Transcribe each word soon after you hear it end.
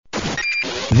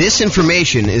This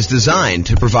information is designed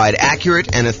to provide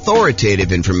accurate and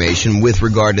authoritative information with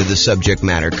regard to the subject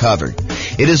matter covered.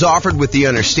 It is offered with the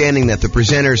understanding that the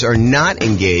presenters are not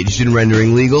engaged in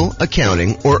rendering legal,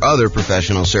 accounting, or other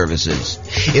professional services.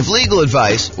 If legal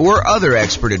advice or other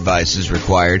expert advice is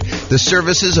required, the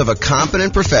services of a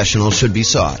competent professional should be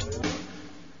sought.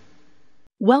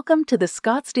 Welcome to the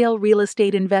Scottsdale Real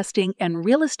Estate Investing and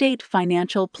Real Estate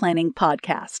Financial Planning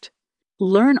Podcast.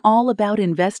 Learn all about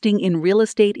investing in real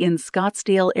estate in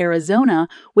Scottsdale, Arizona,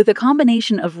 with a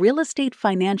combination of real estate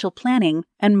financial planning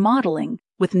and modeling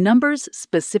with numbers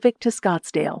specific to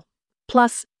Scottsdale,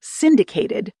 plus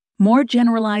syndicated, more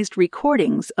generalized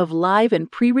recordings of live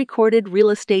and pre-recorded real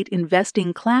estate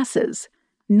investing classes,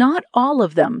 not all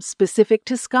of them specific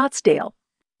to Scottsdale.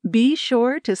 Be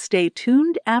sure to stay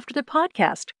tuned after the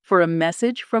podcast for a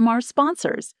message from our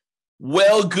sponsors.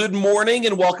 Well, good morning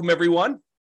and welcome, everyone.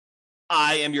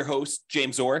 I am your host,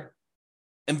 James Orr,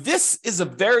 and this is a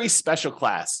very special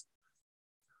class.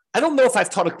 I don't know if I've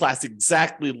taught a class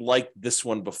exactly like this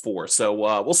one before, so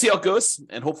we'll see how it goes,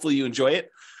 and hopefully you enjoy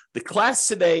it. The class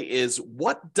today is,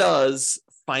 what does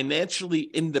financially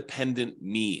independent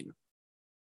mean?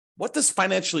 What does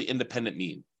financially independent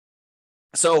mean?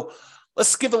 So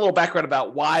let's give a little background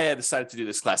about why I decided to do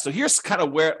this class. So here's kind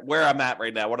of where I'm at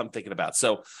right now, what I'm thinking about.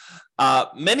 So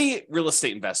many real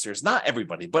estate investors, not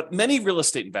everybody, but many real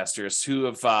estate investors who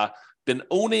have been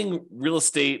owning real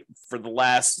estate for the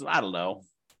last,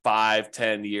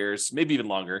 5-10 years, maybe even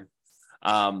longer,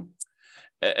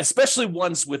 especially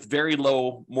ones with very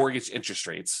low mortgage interest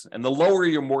rates. And the lower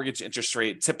your mortgage interest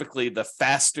rate, typically the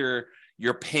faster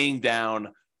you're paying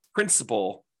down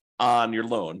principal on your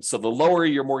loan. So the lower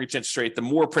your mortgage interest rate, the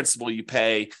more principal you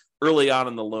pay early on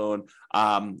in the loan.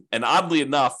 And oddly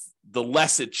enough, the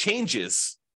less it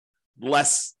changes,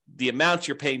 less the amount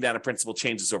you're paying down in principal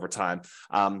changes over time.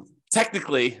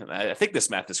 Technically, and I think this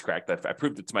math is correct. I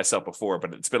proved it to myself before,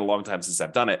 but it's been a long time since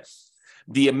I've done it.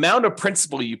 The amount of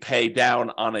principal you pay down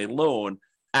on a loan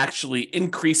actually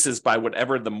increases by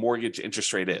whatever the mortgage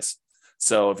interest rate is.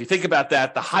 So if you think about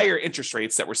that, the higher interest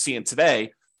rates that we're seeing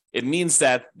today, it means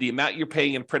that the amount you're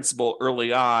paying in principal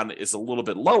early on is a little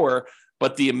bit lower,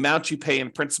 but the amount you pay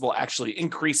in principal actually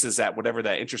increases at whatever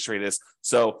that interest rate is.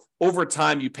 So over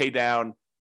time, you pay down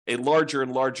a larger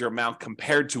and larger amount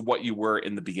compared to what you were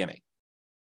in the beginning,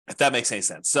 if that makes any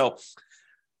sense. So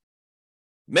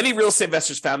many real estate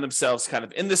investors found themselves kind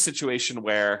of in this situation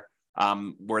where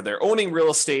they're owning real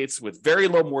estates with very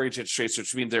low mortgage interest rates,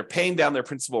 which means they're paying down their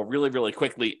principal really, really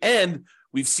quickly. And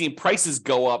we've seen prices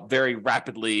go up very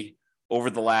rapidly over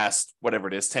the last,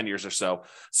 10 years or so.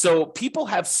 So people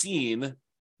have seen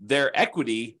their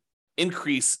equity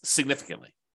increase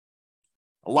significantly.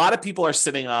 A lot of people are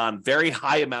sitting on very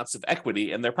high amounts of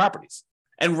equity in their properties,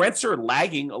 and rents are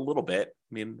lagging a little bit.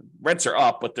 I mean, rents are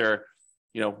up, but they're,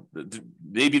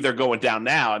 maybe they're going down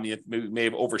now. I mean, it may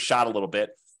have overshot a little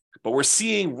bit, but we're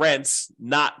seeing rents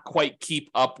not quite keep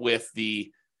up with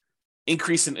the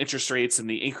increase in interest rates and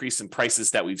the increase in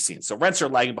prices that we've seen. So rents are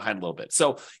lagging behind a little bit.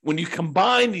 So when you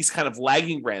combine these kind of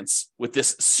lagging rents with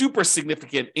this super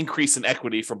significant increase in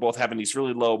equity from both having these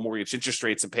really low mortgage interest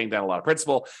rates and paying down a lot of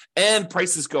principal and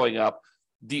prices going up,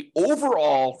 the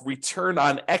overall return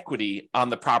on equity on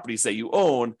the properties that you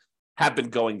own have been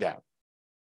going down.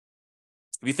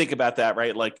 If you think about that,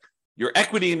 right? Like, your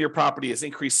equity in your property has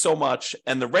increased so much,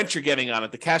 and the rent you're getting on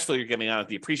it, the cash flow you're getting on it,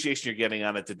 the appreciation you're getting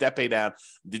on it, the debt pay down,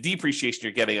 the depreciation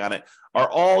you're getting on it are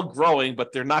all growing,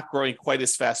 but they're not growing quite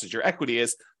as fast as your equity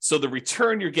is. So the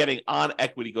return you're getting on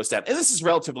equity goes down. And this is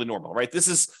relatively normal, right? This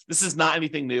is not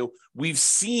anything new. We've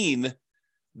seen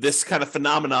this kind of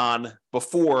phenomenon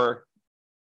before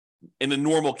in a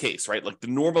normal case, right? Like, the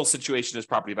normal situation is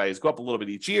property values go up a little bit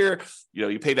each year.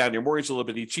 You pay down your mortgage a little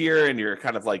bit each year, and you're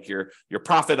kind of like your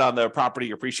profit on the property,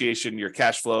 your appreciation, your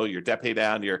cash flow, your debt pay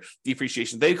down, your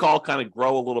depreciation, they all kind of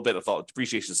grow a little bit. If all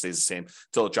depreciation stays the same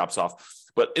until it drops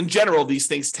off. But in general, these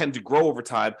things tend to grow over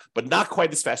time, but not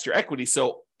quite as fast as your equity.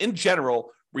 So in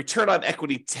general, return on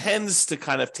equity tends to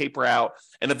kind of taper out.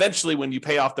 And eventually, when you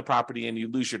pay off the property and you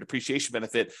lose your depreciation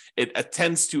benefit, it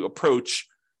tends to approach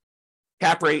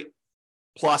cap rate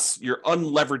plus your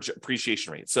unleveraged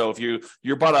appreciation rate. So if you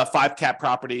bought a 5 cap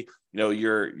property,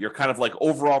 your kind of like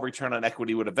overall return on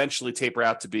equity would eventually taper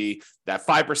out to be that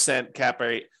 5% cap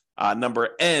rate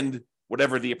number, and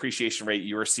whatever the appreciation rate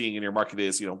you are seeing in your market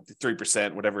is,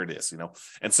 3%, whatever it is,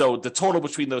 And so the total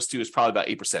between those two is probably about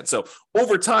 8%. So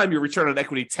over time, your return on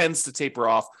equity tends to taper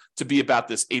off to be about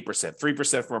this 8%,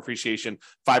 3% from appreciation,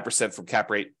 5% from cap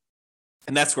rate.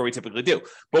 And that's where we typically do.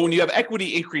 But when you have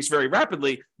equity increase very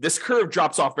rapidly, this curve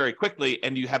drops off very quickly,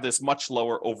 and you have this much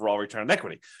lower overall return on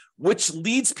equity, which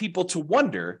leads people to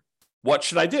wonder, what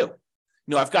should I do?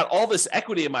 I've got all this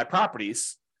equity in my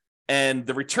properties, and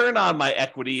the return on my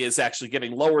equity is actually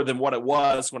getting lower than what it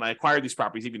was when I acquired these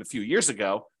properties even a few years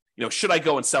ago. Should I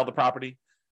go and sell the property?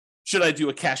 Should I do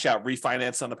a cash out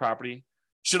refinance on the property?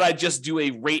 Should I just do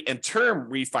a rate and term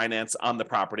refinance on the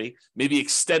property, maybe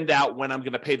extend out when I'm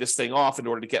going to pay this thing off in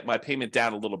order to get my payment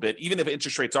down a little bit? Even if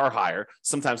interest rates are higher,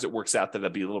 sometimes it works out that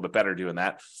it'll be a little bit better doing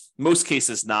that. Most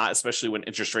cases not, especially when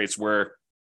interest rates were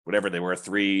whatever they were,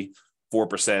 3%,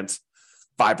 4%,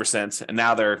 5%, and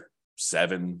now they're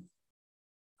 7%,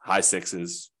 high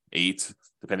 6s, 8%,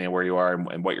 depending on where you are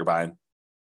and what you're buying.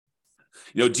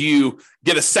 Do you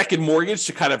get a second mortgage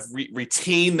to kind of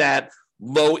retain that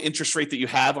low interest rate that you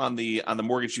have on the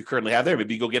mortgage you currently have there?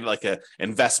 Maybe you go get like a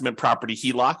investment property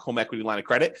HELOC, home equity line of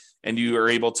credit, and you are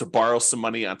able to borrow some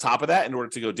money on top of that in order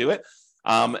to go do it.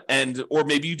 Or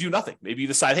maybe you do nothing. Maybe you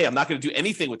decide, hey, I'm not going to do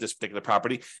anything with this particular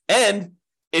property. And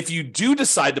if you do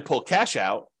decide to pull cash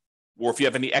out, or if you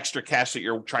have any extra cash that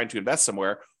you're trying to invest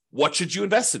somewhere, what should you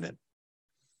invest it in?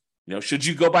 Should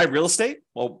you go buy real estate?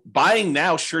 Well, buying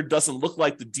now sure doesn't look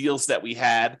like the deals that we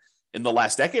had in the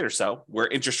last decade or so, where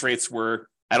interest rates were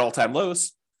at all-time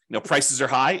lows. Prices are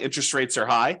high, interest rates are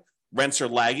high, rents are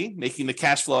lagging, making the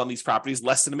cash flow on these properties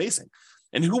less than amazing.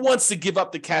 And who wants to give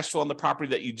up the cash flow on the property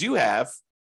that you do have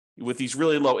with these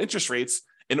really low interest rates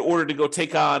in order to go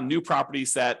take on new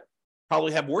properties that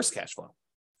probably have worse cash flow?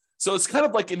 So it's kind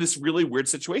of like in this really weird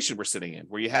situation we're sitting in,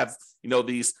 where you have,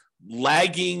 these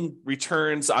lagging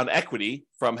returns on equity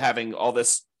from having all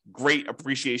this great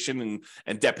appreciation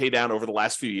and debt pay down over the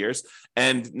last few years.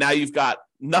 And now you've got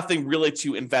nothing really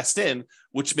to invest in,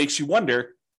 which makes you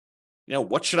wonder,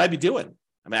 what should I be doing?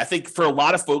 I think for a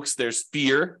lot of folks, there's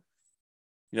fear.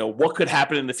 What could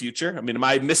happen in the future? Am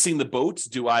I missing the boat?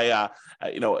 Do I,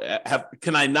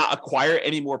 can I not acquire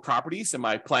any more properties in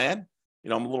my plan?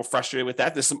 I'm a little frustrated with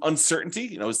that. There's some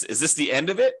uncertainty. Is this the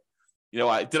end of it?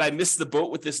 Did I miss the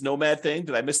boat with this nomad thing?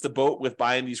 Did I miss the boat with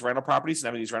buying these rental properties and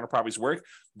having these rental properties work?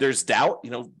 There's doubt.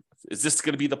 Is this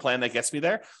going to be the plan that gets me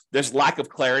there? There's lack of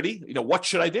clarity. What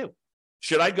should I do?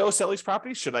 Should I go sell these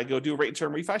properties? Should I go do a rate and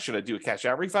term refi? Should I do a cash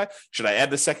out refi? Should I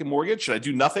add the second mortgage? Should I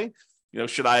do nothing?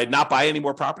 Should I not buy any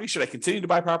more properties? Should I continue to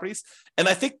buy properties? And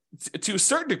I think to a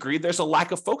certain degree, there's a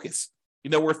lack of focus.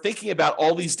 We're thinking about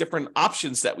all these different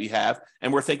options that we have,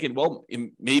 and we're thinking, well,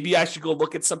 maybe I should go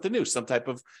look at something new, some type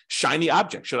of shiny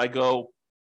object. Should I go,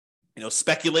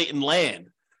 speculate in land?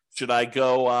 Should I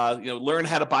go, learn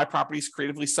how to buy properties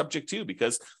creatively subject to?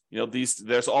 Because,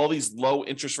 there's all these low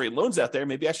interest rate loans out there.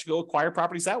 Maybe I should go acquire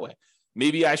properties that way.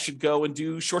 Maybe I should go and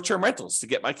do short-term rentals to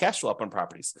get my cash flow up on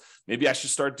properties. Maybe I should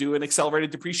start doing accelerated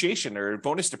depreciation or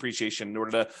bonus depreciation in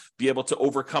order to be able to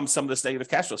overcome some of this negative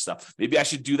cash flow stuff. Maybe I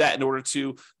should do that in order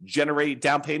to generate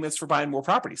down payments for buying more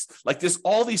properties. Like there's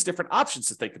all these different options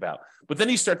to think about. But then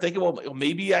you start thinking, well,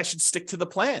 maybe I should stick to the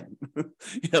plan.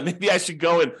 Maybe I should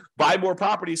go and buy more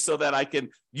properties so that I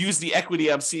can use the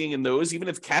equity I'm seeing in those, even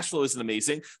if cash flow isn't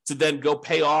amazing, to then go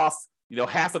pay off,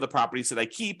 half of the properties that I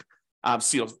keep.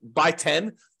 Buy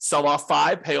 10, sell off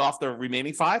 5, pay off the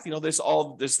remaining 5.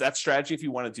 There's that strategy if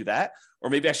you want to do that.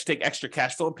 Or maybe I should take extra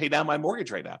cash flow and pay down my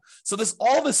mortgage right now. So there's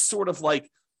all this sort of like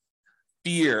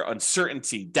fear,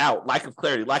 uncertainty, doubt, lack of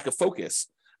clarity, lack of focus.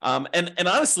 And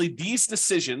honestly, these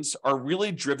decisions are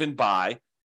really driven by,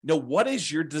 what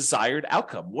is your desired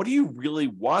outcome? What do you really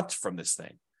want from this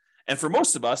thing? And for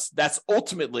most of us, that's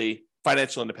ultimately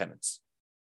financial independence.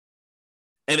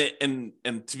 And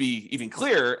to be even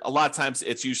clearer, a lot of times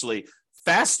it's usually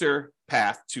faster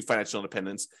path to financial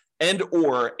independence and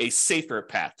or a safer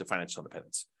path to financial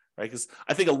independence, right? Because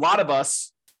I think a lot of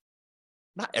us,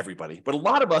 not everybody, but a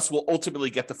lot of us will ultimately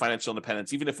get to financial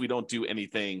independence, even if we don't do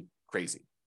anything crazy,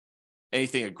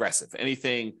 anything aggressive,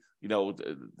 anything,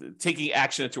 taking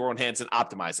action into our own hands and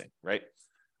optimizing, right?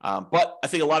 But I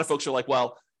think a lot of folks are like,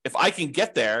 well, if I can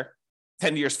get there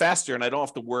 10 years faster and I don't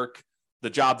have to work the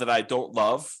job that I don't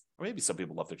love, or maybe some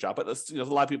people love their job, but a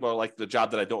lot of people are like the job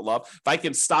that I don't love. If I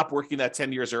can stop working that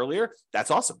 10 years earlier,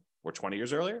 that's awesome. Or 20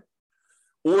 years earlier.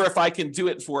 Or if I can do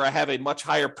it where I have a much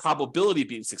higher probability of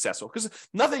being successful, because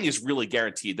nothing is really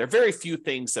guaranteed. There are very few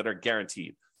things that are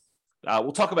guaranteed.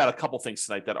 We'll talk about a couple things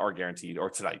tonight that are guaranteed,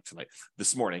 or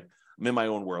this morning. I'm in my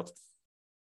own world.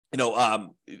 There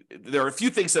are a few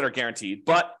things that are guaranteed,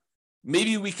 but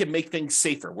maybe we can make things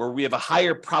safer where we have a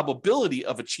higher probability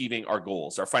of achieving our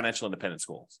goals, our financial independence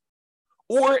goals.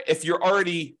 Or if you're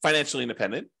already financially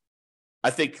independent, I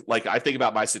think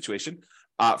about my situation.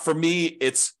 For me,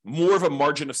 it's more of a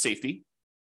margin of safety.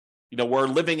 we're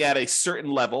living at a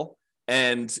certain level.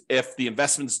 And if the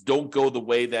investments don't go the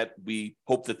way that we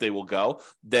hope that they will go,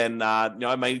 then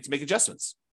I might need to make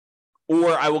adjustments.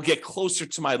 Or I will get closer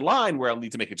to my line where I'll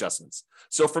need to make adjustments.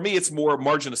 So for me, it's more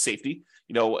margin of safety.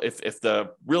 If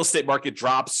the real estate market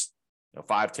drops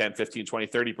 5, 10, 15, 20,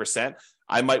 30%,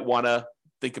 I might want to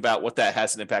think about what that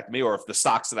has an impact on me. Or if the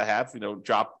stocks that I have,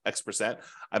 drop X percent,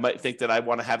 I might think that I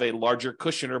want to have a larger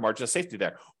cushion or margin of safety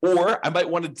there. Or I might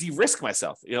want to de-risk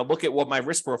myself, look at what my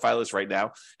risk profile is right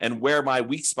now and where my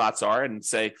weak spots are and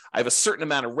say, I have a certain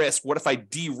amount of risk. What if I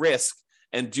de-risk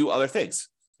and do other things?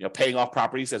 Paying off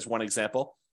properties as one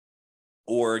example,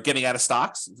 or getting out of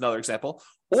stocks is another example.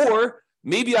 Or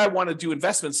maybe I want to do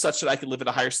investments such that I can live at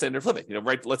a higher standard of living.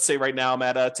 Right? Let's say right now I'm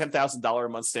at a $10,000 a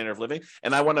month standard of living,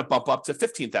 and I want to bump up to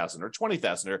 $15,000 or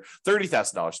 $20,000 or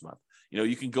 $30,000 a month.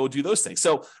 You can go do those things.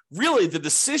 So really, the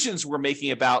decisions we're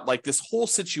making about like this whole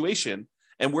situation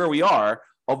and where we are,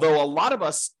 although a lot of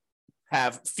us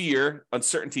have fear,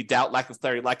 uncertainty, doubt, lack of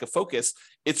clarity, lack of focus,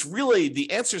 it's really the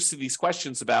answers to these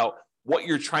questions about what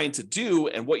you're trying to do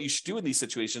and what you should do in these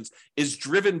situations is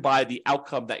driven by the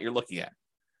outcome that you're looking at.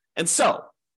 And so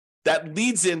that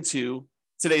leads into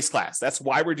today's class. That's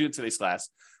why we're doing today's class.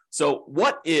 So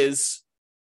what is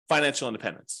financial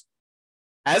independence?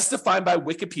 As defined by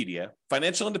Wikipedia,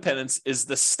 financial independence is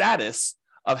the status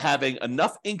of having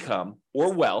enough income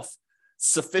or wealth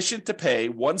sufficient to pay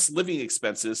one's living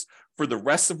expenses for the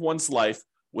rest of one's life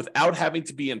without having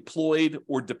to be employed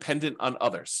or dependent on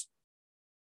others.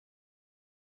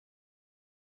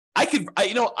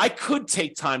 I could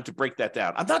take time to break that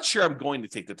down. I'm not sure I'm going to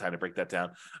take the time to break that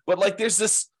down, but like there's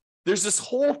this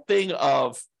whole thing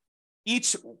of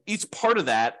each part of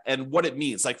that and what it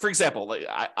means. Like, for example, like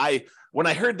I when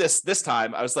I heard this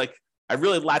time, I was like, I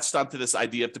really latched onto this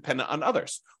idea of dependent on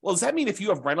others. Well, does that mean if you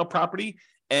have rental property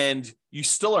and you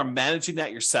still are managing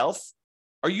that yourself,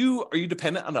 are you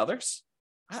dependent on others?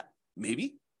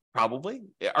 Maybe, probably.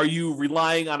 Are you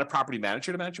relying on a property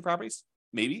manager to manage your properties?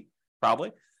 Maybe,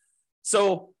 probably.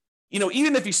 So,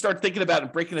 even if you start thinking about it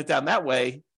and breaking it down that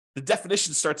way, the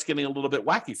definition starts getting a little bit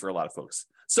wacky for a lot of folks.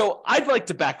 So I'd like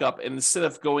to back up, and instead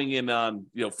of going in on,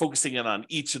 focusing in on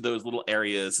each of those little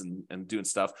areas and doing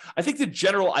stuff, I think the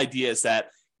general idea is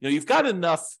that, you've got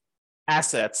enough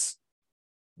assets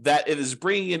that it is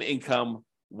bringing in income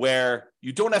where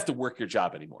you don't have to work your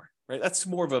job anymore, right? That's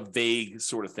more of a vague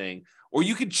sort of thing. Or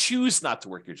you could choose not to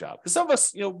work your job. Because some of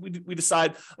us, we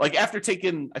decide, like I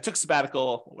took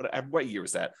sabbatical, what year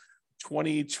was that?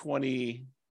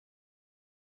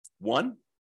 2021?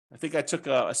 I think I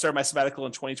started my sabbatical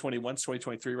in 2021, it's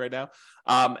 2023 right now.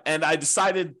 And I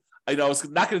decided, I was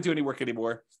not going to do any work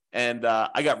anymore. And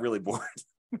I got really bored,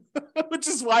 which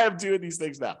is why I'm doing these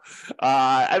things now.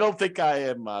 I don't think I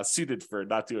am suited for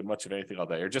not doing much of anything all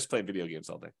day or just playing video games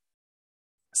all day.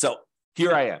 So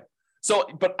here I am.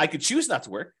 But I could choose not to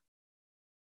work.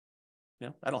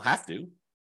 I don't have to.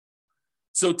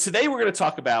 So today we're going to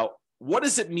talk about what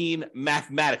does it mean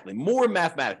mathematically, more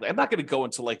mathematically. I'm not going to go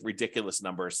into like ridiculous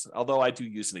numbers, although I do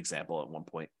use an example at one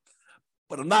point.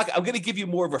 But I'm going to give you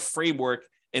more of a framework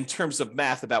in terms of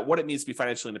math about what it means to be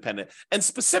financially independent. And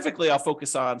specifically, I'll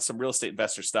focus on some real estate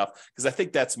investor stuff because I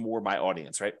think that's more my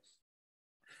audience, right?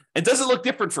 And does it look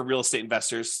different for real estate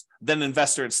investors than an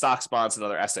investor in stocks, bonds, and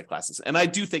other asset classes? And I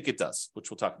do think it does,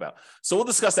 which we'll talk about. So we'll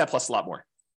discuss that plus a lot more.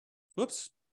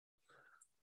 Whoops.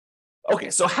 Okay,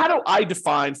 so how do I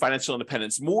define financial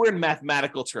independence more in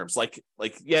mathematical terms? Like,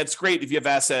 yeah, it's great if you have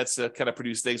assets to kind of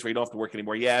produce things where you don't have to work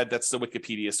anymore. Yeah, that's the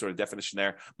Wikipedia sort of definition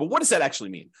there. But what does that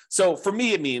actually mean? So for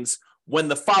me, it means when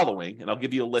the following, and I'll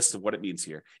give you a list of what it means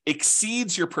here,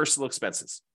 exceeds your personal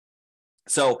expenses.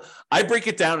 So I break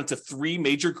it down into three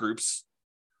major groups.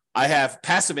 I have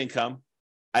passive income,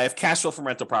 I have cash flow from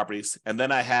rental properties, and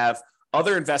then I have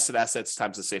other invested assets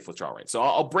times the safe withdrawal rate. So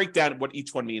I'll break down what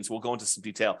each one means. We'll go into some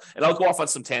detail, and I'll go off on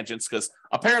some tangents because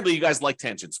apparently you guys like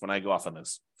tangents when I go off on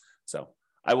this. So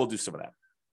I will do some of that.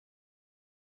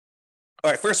 All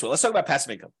right, first of all, let's talk about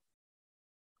passive income.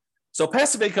 So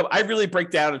passive income, I really break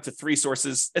down into three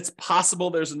sources. It's possible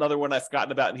there's another one I've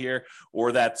forgotten about in here,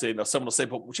 or that someone will say,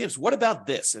 "But James, what about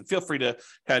this?" And feel free to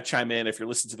kind of chime in if you're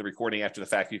listening to the recording after the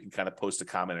fact. You can kind of post a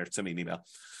comment or send me an email.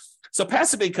 So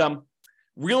passive income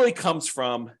really comes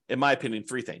from, in my opinion,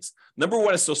 three things. Number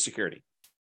one is Social Security.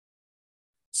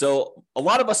 So a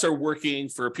lot of us are working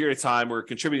for a period of time, we're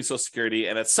contributing to Social Security,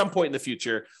 and at some point in the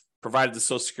future, provided the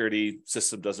Social Security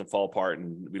system doesn't fall apart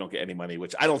and we don't get any money,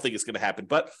 which I don't think is going to happen,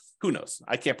 but who knows?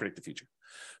 I can't predict the future.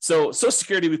 So Social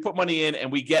Security, we put money in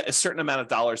and we get a certain amount of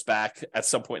dollars back at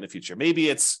some point in the future. Maybe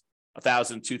it's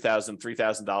 $1,000, $2,000,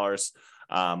 $3,000.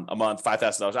 a month,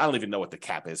 $5,000. I don't even know what the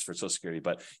cap is for Social Security,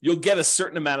 but you'll get a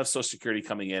certain amount of Social Security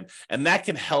coming in, and that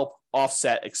can help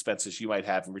offset expenses you might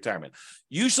have in retirement.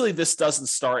 Usually this doesn't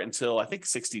start until I think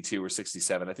 62 or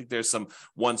 67. I think there's some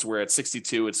ones where at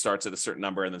 62 it starts at a certain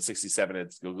number, and then 67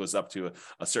 it goes up to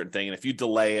a certain thing. And if you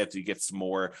delay it, you get some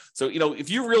more. So, if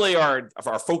you really are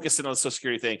focusing on the Social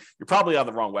Security thing, you're probably on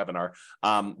the wrong webinar.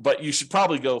 But you should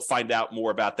probably go find out more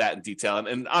about that in detail.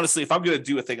 And honestly, if I'm going to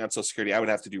do a thing on Social Security, I would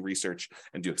have to do research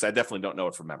and do it, because I definitely don't know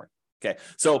it from memory. Okay,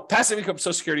 so passive income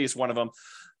Social Security is one of them.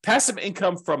 Passive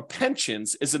income from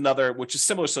pensions is another, which is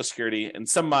similar to Social Security. In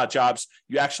some jobs,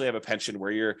 you actually have a pension where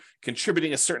you're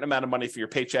contributing a certain amount of money for your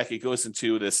paycheck. It goes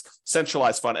into this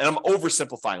centralized fund. And I'm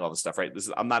oversimplifying all this stuff, right?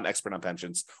 I'm not an expert on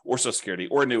pensions or Social Security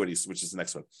or annuities, which is the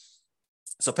next one.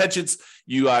 So pensions,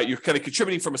 you're kind of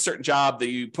contributing from a certain job that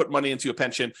you put money into a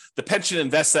pension. The pension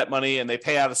invests that money and they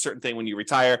pay out a certain thing when you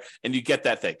retire, and you get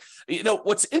that thing.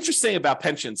 What's interesting about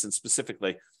pensions, and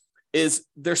specifically, is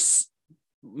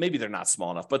maybe they're not small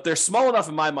enough, but they're small enough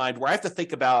in my mind where I have to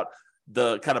think about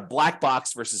the kind of black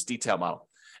box versus detail model.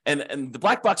 And the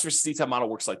black box versus detail model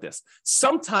works like this.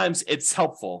 Sometimes it's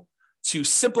helpful to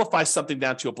simplify something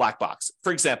down to a black box.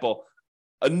 For example,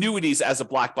 annuities as a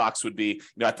black box would be,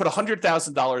 I put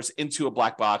 $100,000 into a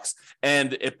black box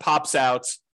and it pops out,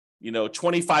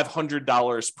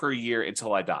 $2,500 per year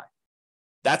until I die.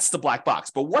 That's the black box.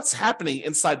 But what's happening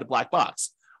inside the black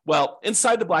box? Well,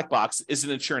 inside the black box is an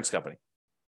insurance company.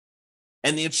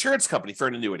 And the insurance company for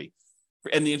an annuity,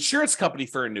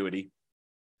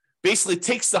 basically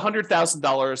takes the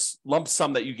 $100,000 lump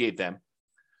sum that you gave them,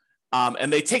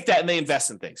 and they take that and they invest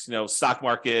in things, stock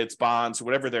markets, bonds,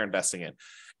 whatever they're investing in.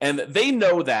 And they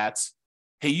know that,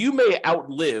 hey, you may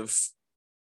outlive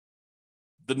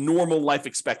the normal life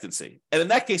expectancy. And in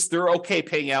that case, they're okay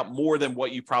paying out more than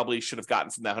what you probably should have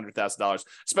gotten from that $100,000,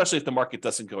 especially if the market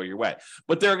doesn't go your way.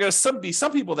 But there are going to be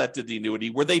some people that did the annuity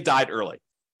where they died early.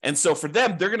 And so for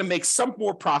them, they're going to make some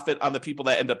more profit on the people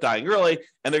that end up dying early,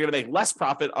 and they're going to make less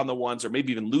profit on the ones, or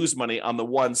maybe even lose money on the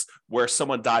ones where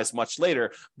someone dies much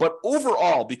later. But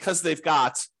overall, because they've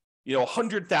got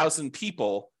 100,000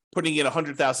 people putting in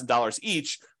 $100,000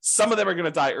 each, some of them are going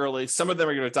to die early, some of them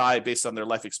are going to die based on their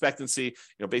life expectancy,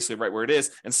 basically right where it is,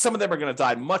 and some of them are going to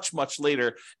die much, much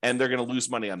later, and they're going to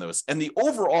lose money on those. And the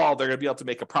overall, they're going to be able to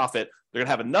make a profit. They're going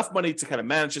to have enough money to kind of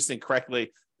manage this thing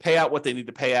correctly, pay out what they need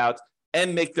to pay out,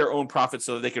 and make their own profit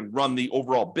so that they can run the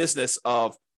overall business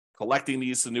of collecting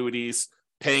these annuities,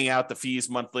 paying out the fees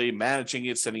monthly, managing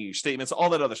it, sending you statements, all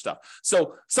that other stuff.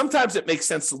 So sometimes it makes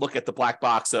sense to look at the black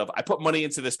box of, I put money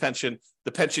into this pension,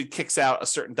 the pension kicks out a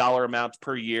certain dollar amount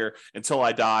per year until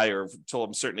I die, or until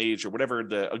I'm a certain age, or whatever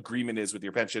the agreement is with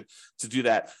your pension to do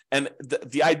that. And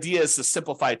the idea is to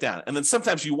simplify it down. And then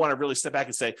sometimes you want to really step back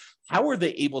and say, how are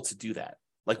they able to do that?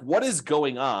 Like, what is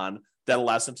going on that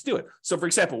allows them to do it? So for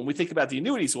example, when we think about the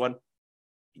annuities one,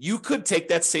 you could take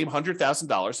that same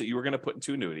 $100,000 that you were going to put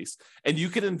into annuities, and you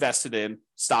could invest it in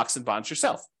stocks and bonds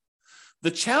yourself.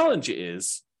 The challenge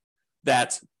is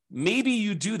that maybe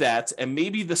you do that, and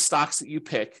maybe the stocks that you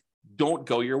pick don't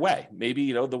go your way.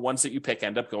 Maybe, the ones that you pick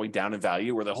end up going down in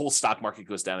value, or the whole stock market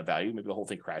goes down in value. Maybe the whole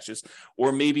thing crashes,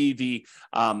 or maybe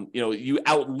you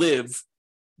outlive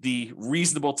the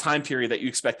reasonable time period that you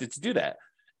expected to do that.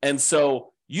 And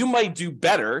so you might do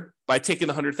better by taking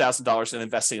the $100,000 and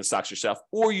investing in stocks yourself,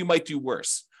 or you might do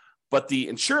worse. But the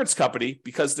insurance company,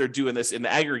 because they're doing this in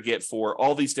the aggregate for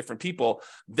all these different people,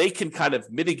 they can kind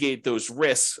of mitigate those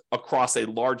risks across a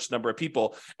large number of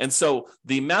people. And so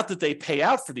the amount that they pay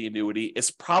out for the annuity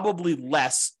is probably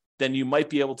less than you might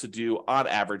be able to do on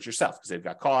average yourself, because they've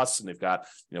got costs and they've got,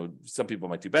 some people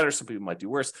might do better, some people might do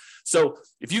worse. So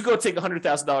if you go take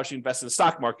 $100,000, you invest in the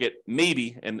stock market,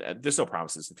 maybe, and there's no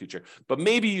promises in the future, but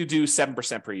maybe you do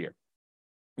 7% per year.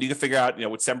 You can figure out,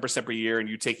 with 7% per year, and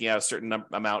you taking out a certain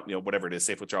amount, whatever it is,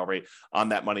 safe withdrawal rate on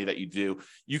that money that you do,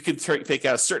 you can take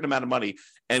out a certain amount of money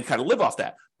and kind of live off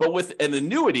that. But with an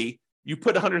annuity, you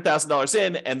put $100,000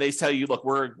 in, and they tell you, look,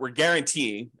 we're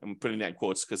guaranteeing, I'm putting that in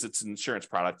quotes because it's an insurance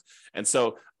product, and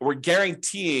so we're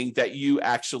guaranteeing that you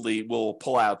actually will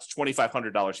pull out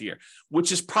 $2,500 a year,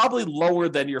 which is probably lower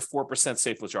than your 4%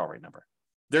 safe withdrawal rate number.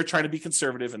 They're trying to be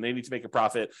conservative, and they need to make a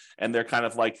profit, and they're kind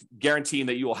of like guaranteeing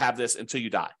that you will have this until you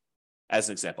die. as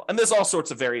an example. And there's all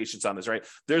sorts of variations on this, right?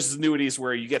 There's annuities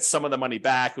where you get some of the money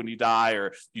back when you die,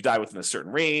 or you die within a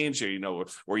certain range, or,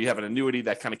 or you have an annuity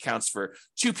that kind of counts for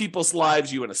two people's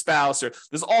lives, you and a spouse, or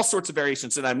there's all sorts of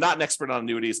variations. And I'm not an expert on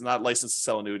annuities, I'm not licensed to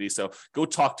sell annuities. So go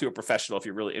talk to a professional if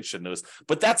you're really interested in those.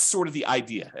 But that's sort of the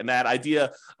idea. And that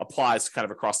idea applies kind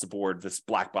of across the board, this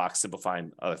black box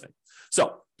simplifying other thing.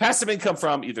 So passive income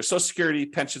from either Social Security,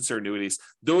 pensions, or annuities.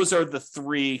 Those are the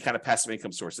three kind of passive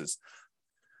income sources.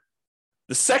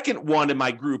 The second one in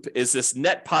my group is this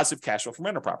net positive cash flow from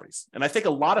rental properties. And I think a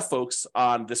lot of folks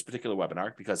on this particular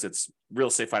webinar, because it's Real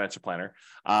Estate Financial Planner,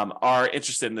 are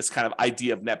interested in this kind of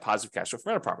idea of net positive cash flow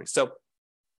from rental properties. So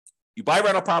you buy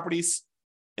rental properties.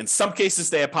 In some cases,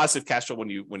 they have positive cash flow when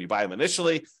you buy them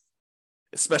initially,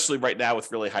 especially right now with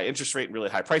really high interest rate and really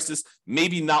high prices.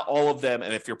 Maybe not all of them,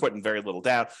 and if you're putting very little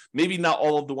down, maybe not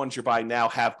all of the ones you're buying now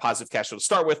have positive cash flow to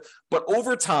start with. But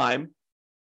over time,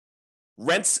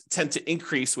 rents tend to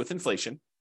increase with inflation,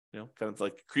 kind of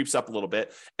like creeps up a little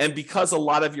bit. And because a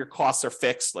lot of your costs are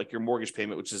fixed, like your mortgage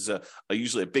payment, which is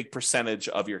usually a big percentage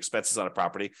of your expenses on a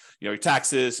property, your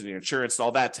taxes and your insurance and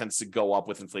all that tends to go up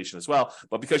with inflation as well.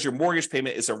 But because your mortgage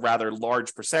payment is a rather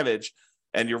large percentage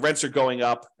and your rents are going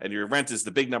up and your rent is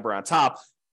the big number on top,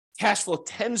 cash flow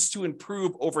tends to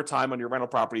improve over time on your rental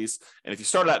properties. And if you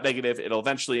start out negative, it'll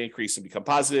eventually increase and become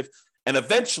positive. And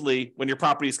eventually, when your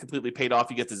property is completely paid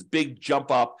off, you get this big jump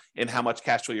up in how much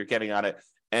cash flow you're getting on it,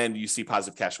 and you see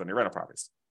positive cash flow on your rental properties.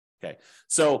 Okay,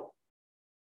 so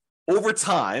over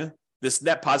time, this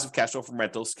net positive cash flow from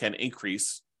rentals can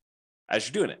increase as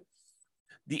you're doing it.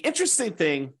 The interesting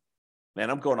thing, man,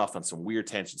 I'm going off on some weird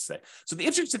tangents today. So the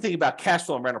interesting thing about cash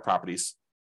flow and rental properties,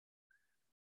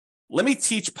 let me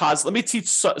teach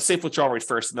safe withdrawal rate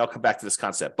first, and then I'll come back to this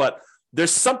concept. But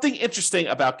there's something interesting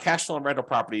about cash flow and rental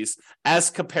properties as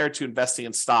compared to investing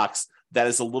in stocks that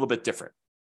is a little bit different.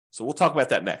 So we'll talk about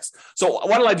that next. So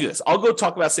why don't I do this? I'll go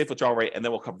talk about safe withdrawal rate, and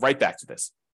then we'll come right back to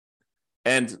this.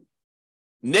 And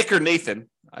Nick or Nathan,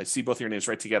 I see both of your names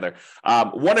right together.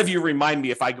 One of you remind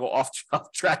me if I go off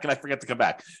track and I forget to come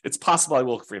back. It's possible I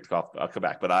will forget to come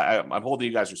back, but I'm holding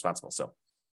you guys responsible. So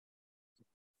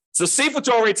safe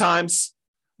withdrawal rate times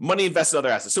money invested in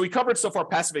other assets. So we covered so far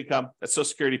passive income, that's Social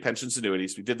Security, pensions,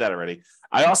 annuities. We did that already.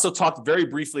 I also talked very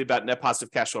briefly about net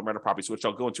positive cash flow and rental properties, which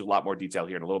I'll go into a lot more detail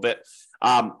here in a little bit.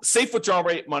 Safe withdrawal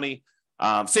rate money,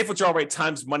 safe withdrawal rate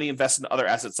times money invested in other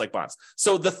assets like bonds.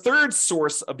 So the third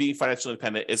source of being financially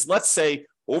independent is, let's say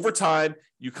over time,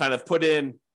 you kind of put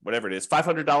in whatever it is,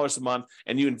 $500 a month,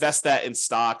 and you invest that in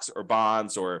stocks or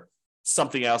bonds or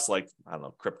something else like, I don't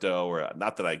know, crypto, or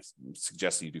not that I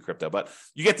suggest that you do crypto, but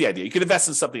you get the idea. You can invest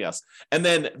in something else. And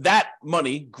then that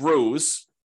money grows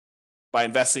by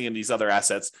investing in these other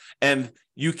assets. And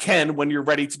you can, when you're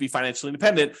ready to be financially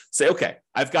independent, say, okay,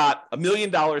 I've got $1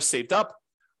 million saved up.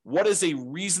 What is a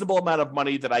reasonable amount of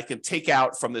money that I can take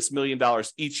out from this $1 million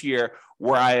each year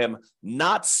where I am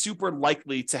not super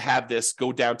likely to have this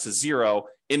go down to zero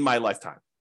in my lifetime?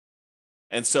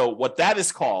 And so what that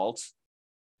is called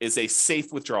is a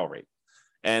safe withdrawal rate.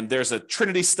 And there's a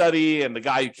Trinity study, and the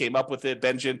guy who came up with it,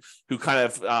 Benjamin, who kind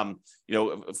of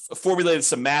formulated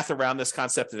some math around this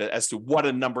concept as to what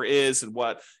a number is and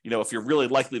what, if you're really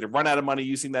likely to run out of money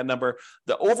using that number.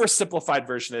 The oversimplified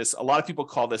version is, a lot of people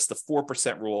call this the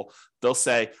 4% rule. They'll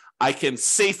say, I can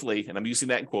safely, and I'm using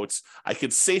that in quotes, I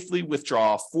can safely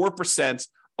withdraw 4%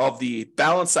 of the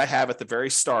balance I have at the very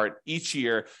start each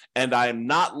year, and I am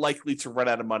not likely to run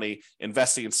out of money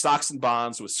investing in stocks and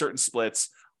bonds with certain splits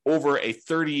over a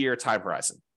 30-year time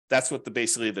horizon. That's what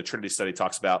basically the Trinity study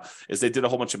talks about, is they did a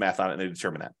whole bunch of math on it and they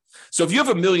determined that. So if you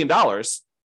have $1 million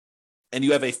and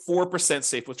you have a 4%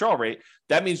 safe withdrawal rate,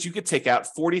 that means you could take out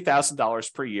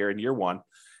 $40,000 per year in year one.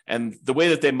 And the way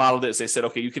that they modeled it is they said,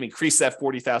 okay, you can increase that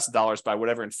 $40,000 by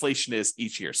whatever inflation is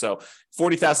each year. So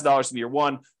 $40,000 in year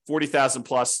one, $40,000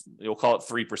 plus, you'll call it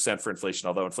 3% for inflation,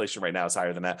 although inflation right now is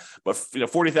higher than that. But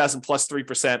 $40,000 plus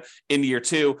 3% in year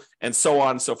two, and so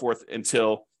on and so forth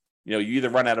until you either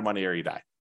run out of money or you die.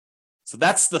 So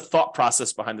that's the thought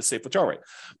process behind the safe withdrawal rate.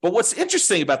 But what's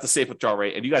interesting about the safe withdrawal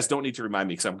rate, and you guys don't need to remind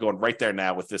me because I'm going right there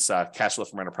now with this cash flow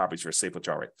from rental properties for a safe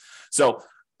withdrawal rate. So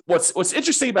what's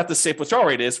interesting about the safe withdrawal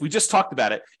rate is, we just talked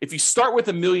about it. If you start with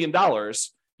 $1 million,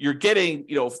 you're getting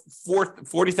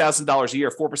 $40,000 a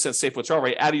year, 4% safe withdrawal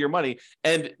rate out of your money.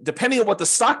 And depending on what the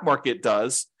stock market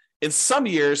does, in some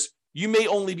years, you may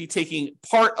only be taking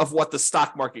part of what the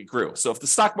stock market grew. So if the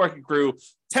stock market grew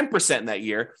 10% in that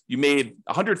year, you made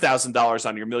 $100,000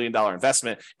 on your $1 million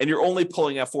investment, and you're only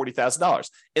pulling out $40,000.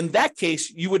 In that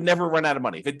case, you would never run out of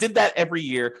money. If it did that every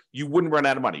year, you wouldn't run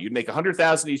out of money. You'd make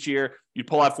 $100,000 each year, you'd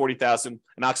pull out $40,000,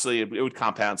 and actually it would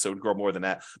compound, so it would grow more than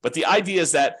that. But the idea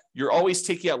is that you're always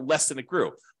taking out less than it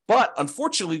grew. But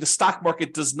unfortunately, the stock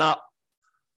market does not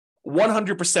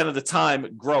 100% of the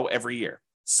time grow every year.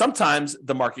 Sometimes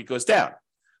the market goes down.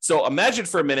 So imagine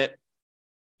for a minute,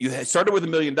 you started with $1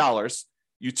 million.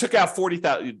 You took out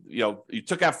 40,000, you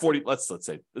took out 40, let's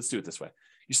do it this way.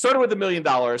 You started with $1 million.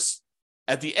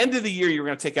 At the end of the year, you're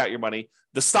going to take out your money.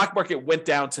 The stock market went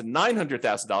down to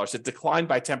 $900,000. It declined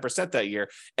by 10% that year.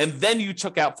 And then you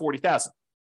took out 40,000.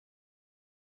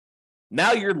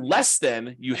 Now you're less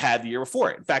than you had the year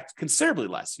before. In fact, considerably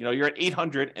less. You're at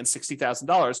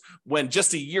 $860,000 when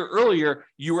just a year earlier,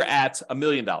 you were at $1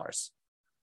 million.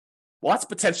 Well, that's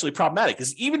potentially problematic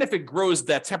because even if it grows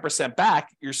that 10% back,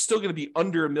 you're still going to be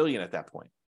under $1 million at that point.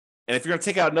 And if you're going to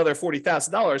take out another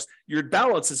 $40,000, your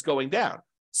balance is going down.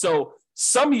 So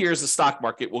some years the stock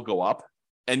market will go up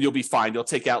and you'll be fine. You'll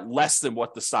take out less than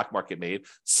what the stock market made.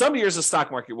 Some years the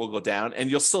stock market will go down and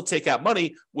you'll still take out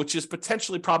money, which is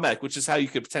potentially problematic, which is how you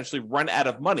could potentially run out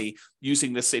of money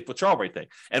using this safe withdrawal rate thing.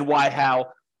 And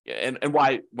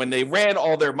why when they ran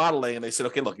all their modeling and they said,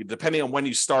 okay, look, depending on when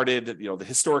you started, the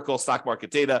historical stock market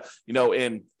data,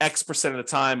 in X percent of the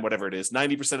time, whatever it is,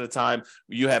 90% of the time,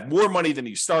 you have more money than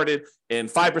you started. And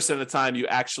 5% of the time, you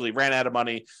actually ran out of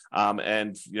money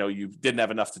and you didn't have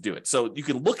enough to do it. So you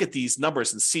can look at these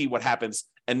numbers and see what happens.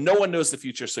 And no one knows the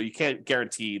future, so you can't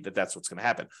guarantee that that's what's going to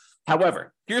happen.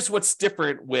 However, here's what's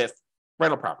different with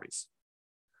rental properties.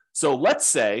 So let's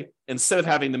say instead of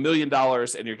having the $1 million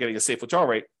and you're getting a safe withdrawal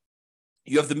rate,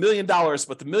 you have the $1 million,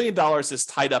 but the $1 million is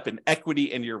tied up in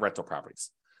equity in your rental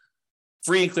properties,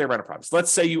 free and clear rental properties. Let's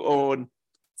say you own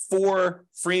 4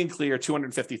 free and clear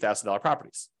 $250,000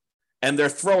 properties, and they're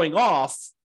throwing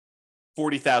off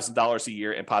 $40,000 a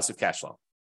year in positive cash flow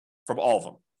from all of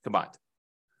them combined.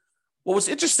 What was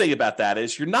interesting about that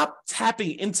is you're not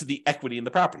tapping into the equity in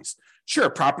the properties.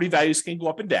 Sure, property values can go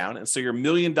up and down. And so your $1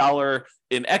 million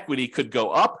in equity could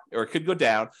go up or it could go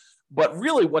down. But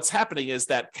really what's happening is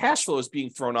that cash flow is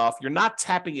being thrown off. You're not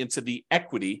tapping into the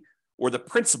equity or the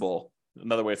principal,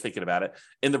 another way of thinking about it,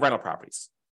 in the rental properties.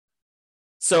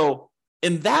 So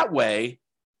in that way,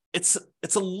 it's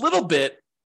a little bit,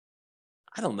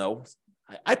 I don't know,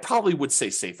 I probably would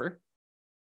say safer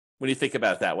when you think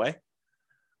about it that way.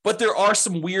 But there are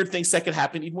some weird things that could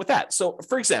happen even with that. So,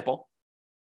 for example,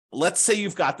 let's say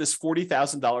you've got this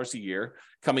 $40,000 a year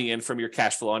coming in from your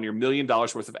cash flow on your $1 million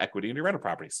worth of equity in your rental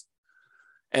properties.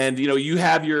 And, you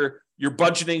have your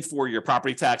budgeting for your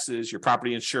property taxes, your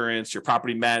property insurance, your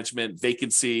property management,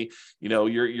 vacancy,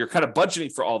 you're kind of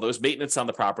budgeting for all those, maintenance on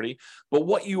the property. But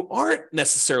what you aren't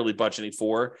necessarily budgeting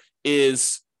for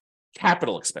is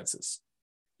capital expenses.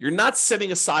 You're not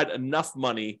setting aside enough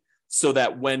money so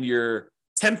that when your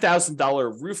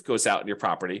 $10,000 roof goes out in your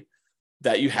property,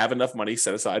 that you have enough money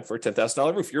set aside for a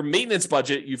 $10,000 roof. Your maintenance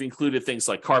budget, you've included things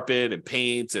like carpet and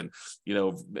paint and,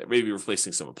 maybe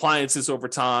replacing some appliances over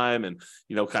time and,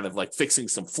 kind of like fixing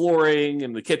some flooring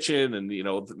in the kitchen and,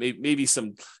 maybe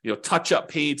some, touch up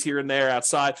paint here and there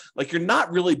outside. Like you're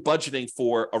not really budgeting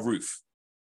for a roof.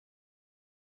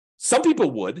 Some people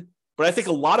would, but I think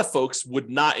a lot of folks would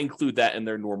not include that in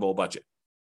their normal budget.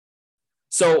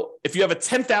 So if you have a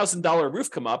 $10,000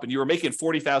 roof come up and you were making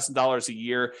 $40,000 a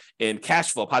year in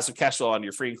cash flow, positive cash flow on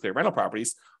your free and clear rental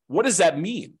properties, what does that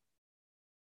mean?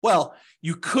 Well,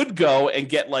 you could go and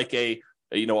get like a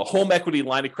home equity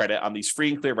line of credit on these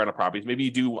free and clear rental properties. Maybe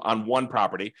you do on one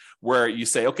property where you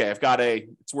say, okay,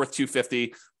 it's worth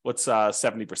 $250. What's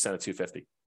 70% of $250?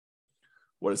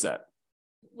 What is that?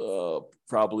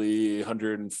 Probably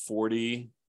 140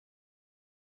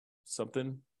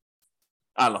 something.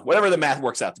 I don't know, whatever the math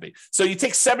works out to be. So you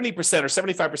take 70% or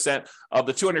 75% of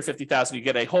the $250,000, you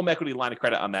get a home equity line of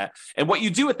credit on that. And what you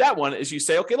do with that one is you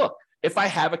say, okay, look, if I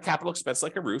have a capital expense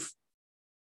like a roof,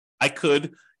 I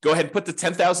could go ahead and put the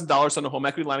 $10,000 on the home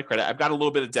equity line of credit. I've got a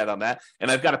little bit of debt on that,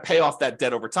 and I've got to pay off that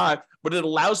debt over time, but it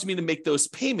allows me to make those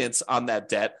payments on that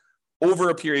debt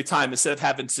over a period of time instead of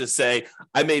having to say,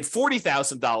 I made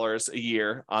 $40,000 a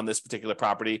year on this particular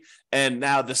property, and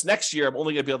now this next year I'm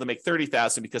only going to be able to make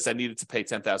 $30,000 because I needed to pay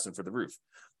 $10,000 for the roof.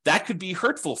 That could be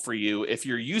hurtful for you if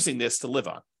you're using this to live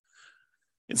on.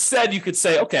 Instead, you could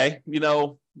say, okay, I'm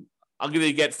going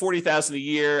to get $40,000 a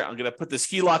year. I'm going to put this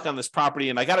HELOC on this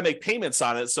property, and I got to make payments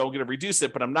on it, so I'm going to reduce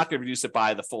it, but I'm not going to reduce it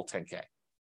by the full $10K.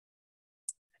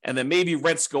 And then maybe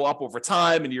rents go up over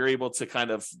time, and you're able to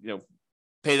kind of,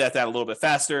 pay that down a little bit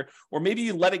faster, or maybe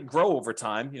you let it grow over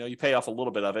time. You pay off a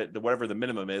little bit of it, whatever the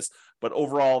minimum is, but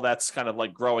overall that's kind of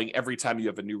like growing every time you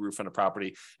have a new roof on a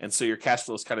property. And so your cash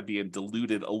flow is kind of being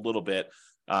diluted a little bit,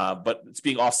 but it's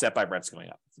being offset by rents going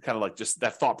up. It's kind of like just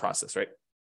that thought process, right?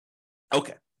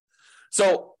 Okay.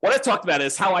 So what I talked about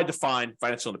is how I define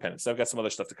financial independence. I've got some other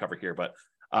stuff to cover here, but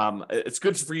it's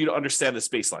good for you to understand this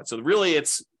baseline. So really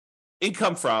it's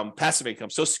income from passive income,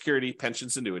 Social Security,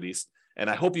 pensions, annuities. And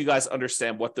I hope you guys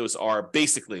understand what those are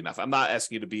basically enough. I'm not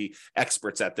asking you to be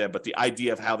experts at them, but the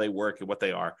idea of how they work and what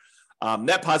they are.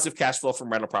 Net positive cash flow from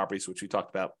rental properties, which we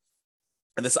talked about.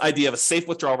 And this idea of a safe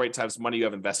withdrawal rate times money you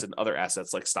have invested in other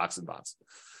assets like stocks and bonds.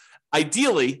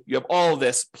 Ideally, you have all of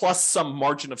this plus some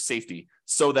margin of safety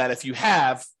so that if you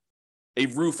have a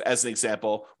roof, as an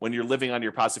example, when you're living on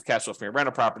your positive cash flow from your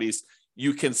rental properties,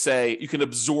 you can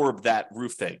absorb that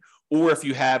roof thing. Or if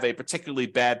you have a particularly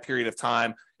bad period of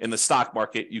time in the stock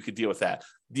market, you could deal with that.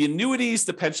 The annuities,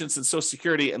 the pensions, and Social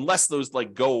Security, unless those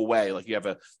like go away, like you have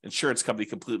an insurance company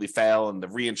completely fail and the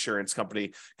reinsurance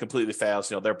company completely fails,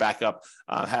 their backup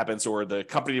happens, or the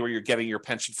company where you're getting your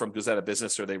pension from goes out of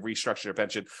business, or they restructure your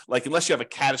pension. Like unless you have a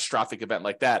catastrophic event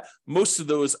like that, most of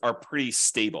those are pretty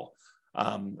stable.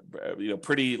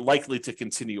 Pretty likely to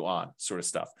continue on sort of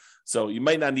stuff. So you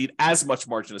might not need as much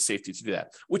margin of safety to do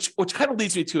that, which kind of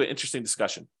leads me to an interesting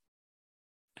discussion.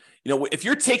 If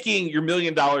you're taking your $1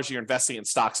 million, you're investing in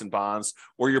stocks and bonds,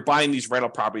 or you're buying these rental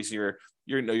properties, you're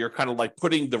kind of like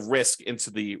putting the risk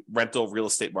into the rental real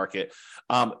estate market.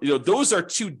 Those are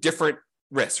two different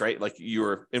risks, right? Like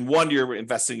you're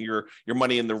investing your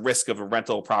money in the risk of a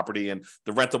rental property and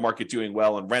the rental market doing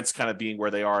well and rents kind of being where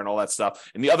they are and all that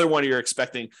stuff. And the other one, you're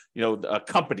expecting,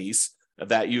 companies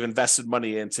that you've invested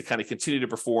money in to kind of continue to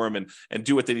perform and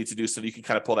do what they need to do so that you can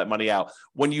kind of pull that money out.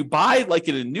 When you buy like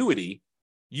an annuity,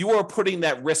 you are putting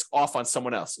that risk off on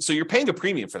someone else. So you're paying a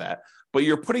premium for that, but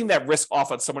you're putting that risk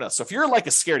off on someone else. So if you're like a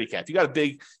scaredy cat, if you got a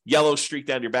big yellow streak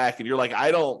down your back and you're like,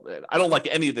 I don't like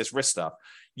any of this risk stuff,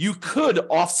 you could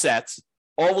offset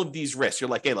all of these risks. You're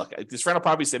like, hey, look, these rental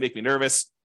properties, they make me nervous.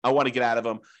 I want to get out of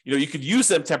them. You could use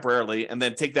them temporarily and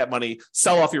then take that money,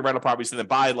 sell off your rental properties, and then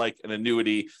buy like an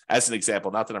annuity as an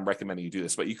example. Not that I'm recommending you do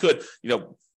this, but you could,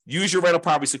 use your rental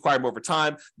properties to acquire them over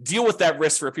time, deal with that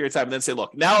risk for a period of time, and then say,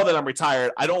 look, now that I'm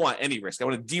retired, I don't want any risk. I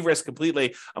want to de-risk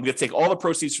completely. I'm going to take all the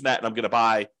proceeds from that and I'm going to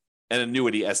buy an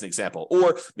annuity as an example.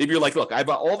 Or maybe you're like, look, I've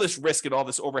got all this risk and all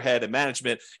this overhead and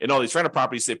management and all these rental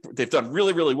properties. They've done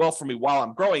really, really well for me while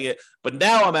I'm growing it. But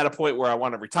now I'm at a point where I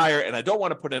want to retire and I don't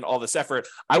want to put in all this effort.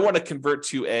 I want to convert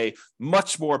to a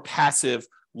much more passive,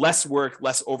 less work,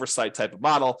 less oversight type of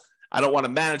model. I don't want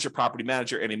to manage a property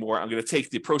manager anymore. I'm going to take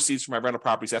the proceeds from my rental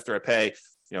properties after I pay,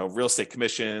 real estate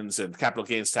commissions and capital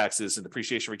gains taxes and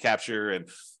depreciation recapture and,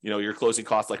 your closing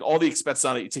costs, like all the expenses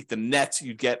on it. You take the net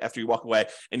you get after you walk away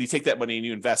and you take that money and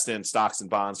you invest in stocks and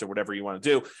bonds or whatever you want to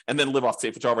do, and then live off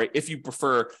safe withdrawal rate if you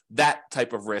prefer that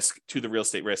type of risk to the real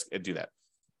estate risk and do that.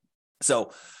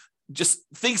 So just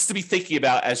things to be thinking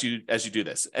about as you do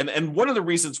this. And one of the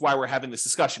reasons why we're having this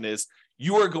discussion is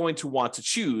you are going to want to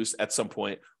choose at some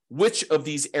point which of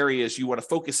these areas you want to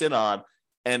focus in on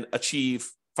and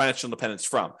achieve financial independence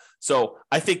from. So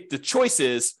I think the choice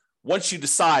is once you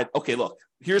decide, okay, look,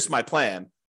 here's my plan.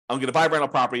 I'm going to buy rental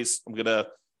properties. I'm going to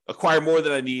acquire more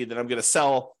than I need. Then I'm going to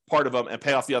sell part of them and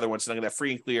pay off the other ones. And I'm going to have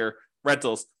free and clear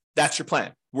rentals. That's your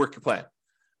plan. Work your plan.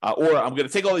 Or I'm going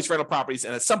to take all these rental properties,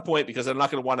 and at some point, because I'm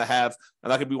not going to want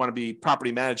to be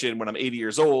property managing when I'm 80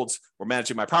 years old, or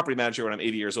managing my property manager when I'm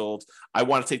 80 years old, I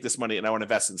want to take this money and I want to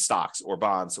invest in stocks or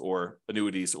bonds or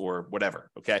annuities or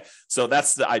whatever. Okay, so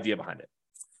that's the idea behind it.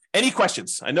 Any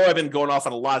questions? I know I've been going off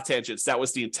on a lot of tangents. That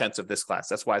was the intent of this class.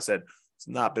 That's why I said it's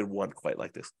not been one quite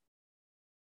like this.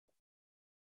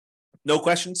 No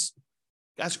questions?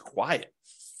 You guys are quiet.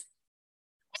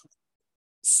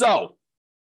 So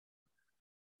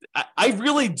I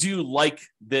really do like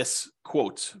this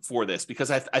quote for this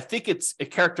because I think it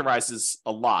characterizes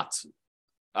a lot.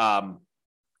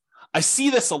 I see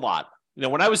this a lot.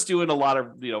 When I was doing a lot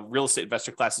of real estate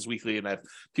investor classes weekly, and I have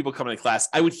people coming to class,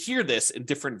 I would hear this in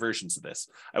different versions of this.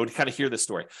 I would kind of hear this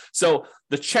story. So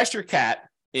the Cheshire Cat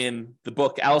in the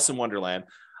book Alice in Wonderland.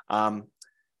 I'll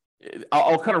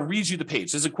kind of read you the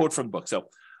page. This is a quote from the book. So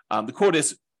the quote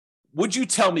is, "Would you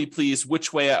tell me, please,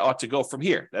 which way I ought to go from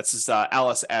here?" That's just,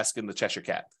 Alice asking the Cheshire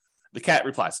Cat. The cat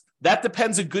replies, "That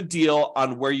depends a good deal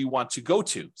on where you want to go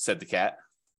to," said the cat.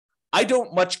 "I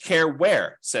don't much care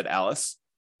where," said Alice.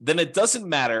 "Then it doesn't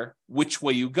matter which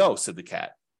way you go," said the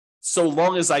cat. "So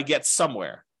long as I get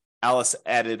somewhere," Alice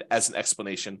added as an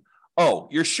explanation. "Oh,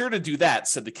 you're sure to do that,"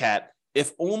 said the cat,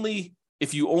 if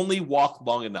you only walk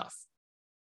long enough."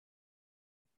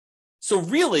 So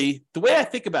really, the way I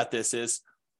think about this is,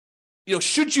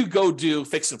 should you go do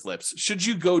fix and flips? Should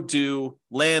you go do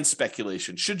land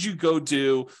speculation? Should you go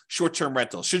do short-term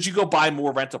rentals? Should you go buy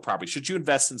more rental property? Should you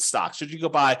invest in stocks? Should you go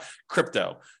buy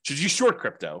crypto? Should you short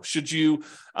crypto? Should you,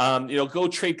 go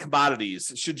trade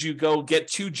commodities? Should you go get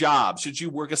 2 jobs? Should you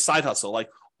work a side hustle? Like,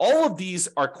 all of these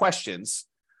are questions,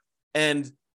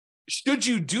 and should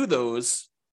you do those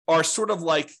are sort of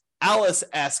like Alice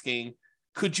asking,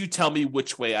 could you tell me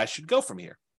which way I should go from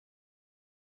here?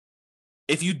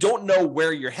 If you don't know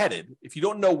where you're headed, if you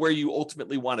don't know where you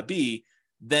ultimately want to be,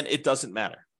 then it doesn't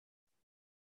matter,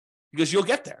 because you'll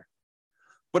get there.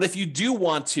 But if you do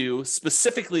want to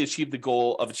specifically achieve the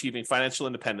goal of achieving financial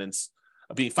independence,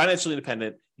 of being financially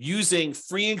independent using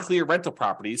free and clear rental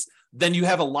properties, then you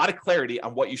have a lot of clarity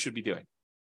on what you should be doing.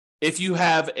 If you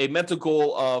have a mental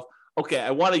goal of, okay,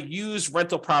 I want to use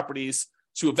rental properties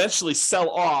to eventually sell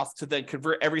off to then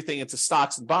convert everything into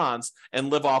stocks and bonds and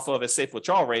live off of a safe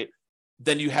withdrawal rate,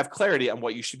 then you have clarity on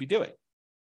what you should be doing.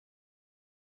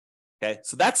 Okay,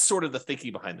 so that's sort of the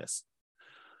thinking behind this.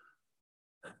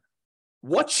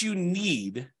 What you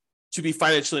need to be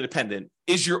financially independent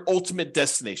is your ultimate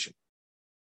destination.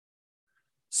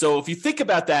 So if you think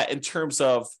about that in terms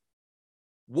of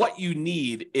what you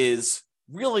need is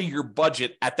really your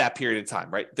budget at that period of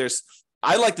time, right?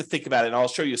 I like to think about it, and I'll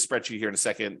show you a spreadsheet here in a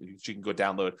second, you can go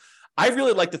download. I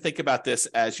really like to think about this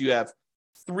as you have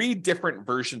 3 different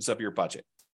versions of your budget.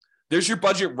 There's your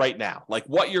budget right now, like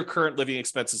what your current living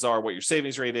expenses are, what your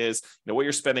savings rate is, what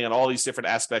you're spending on all these different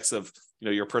aspects of,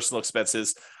 your personal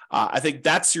expenses. I think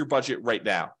that's your budget right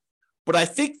now. But I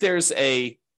think there's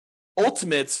if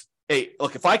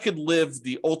I could live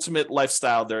the ultimate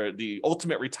lifestyle, the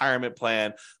ultimate retirement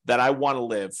plan that I want to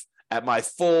live at my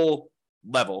full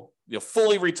level,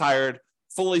 fully retired,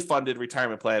 fully funded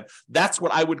retirement plan, that's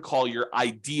what I would call your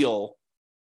ideal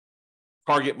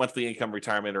target monthly income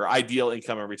retirement, or ideal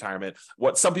income in retirement,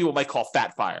 what some people might call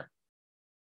Fat FIRE.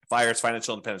 FIRE is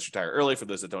financial independence, retire early, for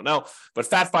those that don't know. But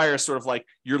Fat FIRE is sort of like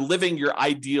you're living your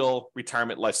ideal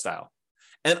retirement lifestyle.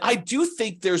 And I do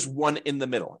think there's one in the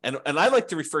middle. And I like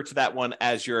to refer to that one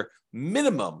as your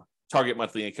minimum target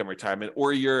monthly income retirement,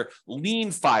 or your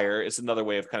lean FIRE is another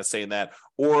way of kind of saying that.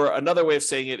 Or another way of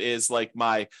saying it is like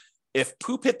if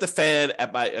poop hit the fan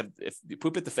at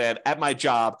my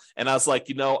job, and I was like,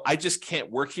 I just can't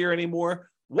work here anymore.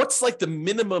 What's like the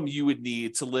minimum you would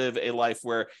need to live a life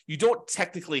where you don't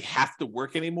technically have to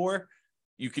work anymore?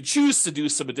 You could choose to do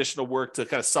some additional work to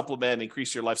kind of supplement and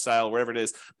increase your lifestyle, whatever it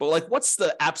is. But like, what's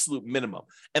the absolute minimum?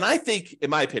 And I think, in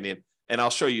my opinion, and I'll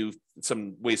show you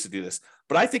some ways to do this,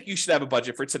 but I think you should have a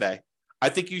budget for today. I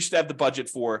think you should have the budget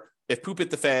for if poop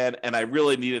hit the fan and I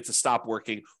really needed to stop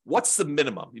working, what's the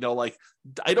minimum? Like,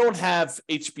 I don't have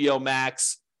HBO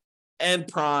Max and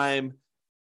Prime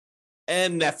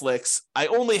and Netflix. I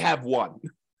only have one.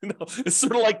 It's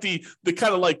sort of like the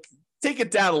kind of like take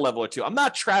it down a level or two. I'm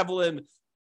not traveling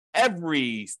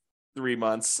every 3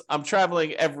 months. I'm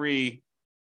traveling every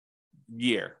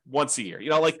year, once a year,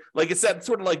 like it's that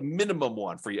sort of like minimum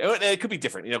one for you. And it could be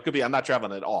different, it could be I'm not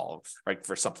traveling at all, right,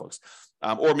 for some folks,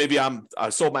 or maybe I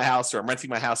sold my house, or I'm renting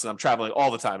my house and I'm traveling all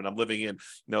the time and I'm living in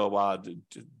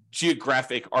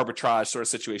geographic arbitrage sort of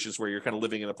situations where you're kind of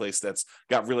living in a place that's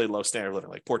got really low standard of living,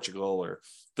 like Portugal or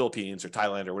Philippines or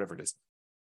Thailand or whatever it is,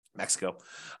 Mexico.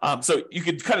 So you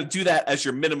could kind of do that as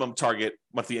your minimum target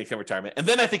monthly income retirement. And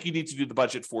then I think you need to do the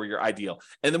budget for your ideal.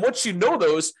 And then once you know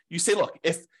those, you say, look,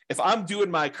 if I'm doing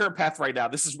my current path right now,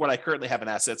 this is what I currently have in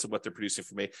assets and what they're producing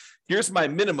for me. Here's my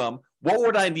minimum. What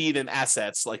would I need in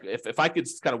assets? Like if I could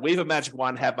kind of wave a magic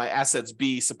wand, have my assets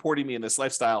be supporting me in this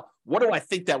lifestyle, what do I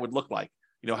think that would look like?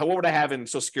 What would I have in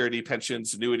Social Security,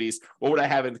 pensions, annuities? What would I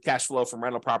have in cash flow from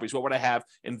rental properties? What would I have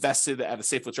invested at a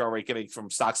safe withdrawal rate getting from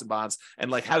stocks and bonds? And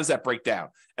like, how does that break down?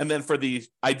 And then for the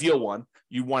ideal one,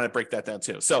 you want to break that down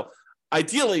too. So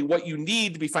ideally, what you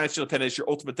need to be financially independent is your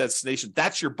ultimate destination.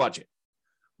 That's your budget.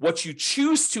 What you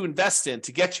choose to invest in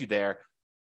to get you there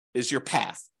is your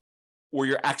path or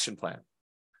your action plan.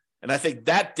 And I think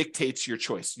that dictates your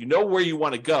choice. You know where you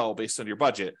want to go based on your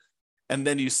budget. And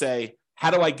then you say, how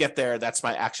do I get there? That's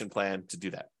my action plan to do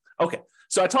that. Okay,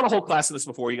 so I taught a whole class on this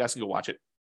before. You guys can go watch it.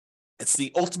 It's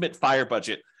the ultimate FIRE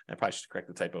budget. I probably should correct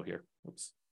the typo here.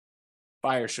 Oops.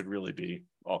 FIRE should really be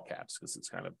all caps because it's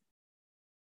kind of,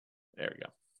 there we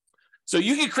go. So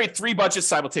you can create 3 budgets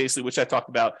simultaneously, which I talked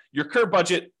about. Your current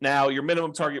budget now, your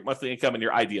minimum target monthly income, and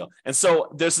your ideal. And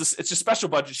so there's this, it's a special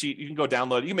budget sheet. You can go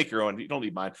download it. You can make your own. You don't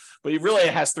need mine. But it really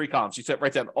has 3 columns. You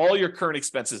write down all your current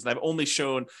expenses. And I've only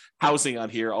shown housing on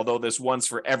here, although there's ones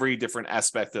for every different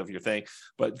aspect of your thing.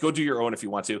 But go do your own if you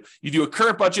want to. You do a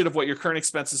current budget of what your current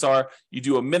expenses are. You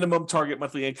do a minimum target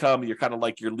monthly income. You're kind of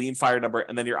like your lean fire number,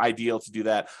 and then your ideal to do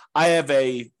that. I have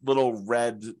a little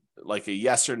red, like a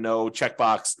yes or no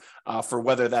checkbox for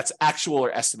whether that's actual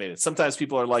or estimated. Sometimes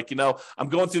people are like, I'm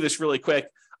going through this really quick.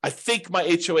 I think my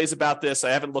HOA is about this. I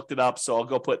haven't looked it up, so I'll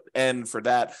go put N for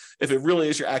that. If it really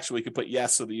is your actual, you can put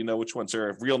yes so that you know which ones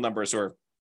are real numbers or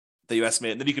that you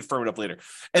estimate, and then you can firm it up later.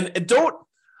 And don't,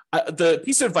 the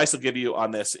piece of advice I'll give you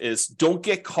on this is don't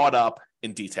get caught up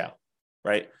in detail,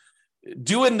 right?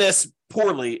 Doing this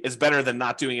poorly is better than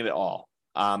not doing it at all.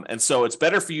 And so it's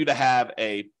better for you to have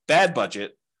a bad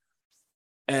budget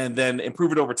and then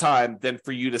improve it over time than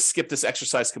for you to skip this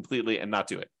exercise completely and not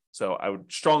do it. So I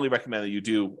would strongly recommend that you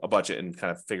do a budget and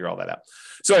kind of figure all that out.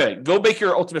 So anyway, go make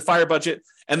your ultimate fire budget.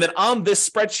 And then on this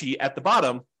spreadsheet at the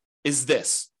bottom is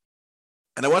this.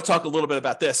 And I want to talk a little bit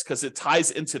about this because it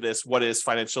ties into this, what is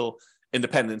financial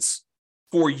independence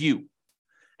for you.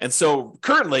 And so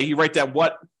currently you write down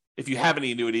what, if you have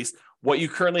any annuities, what you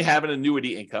currently have in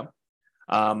annuity income.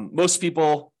 Most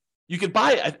people, you can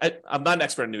buy, I'm not an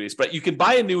expert in annuities, but you can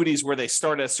buy annuities where they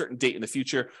start at a certain date in the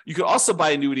future. You can also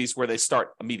buy annuities where they start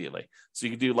immediately. So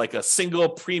you can do like a single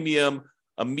premium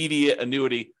immediate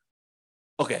annuity.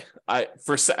 Okay, I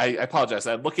apologize.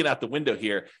 I'm looking out the window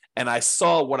here and I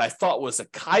saw what I thought was a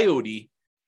coyote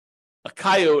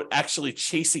actually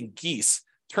chasing geese.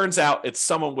 Turns out it's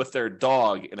someone with their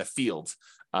dog in a field.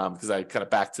 Because I kind of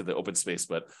back to the open space,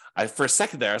 but for a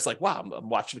second there, I was like, wow, I'm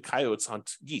watching coyotes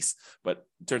hunt geese, but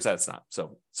it turns out it's not.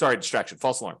 So sorry, distraction,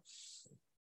 false alarm.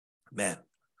 Man,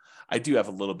 I do have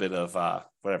a little bit of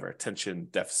attention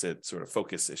deficit sort of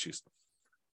focus issues.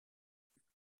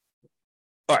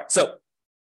 All right, so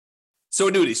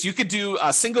annuities, you could do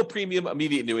a single premium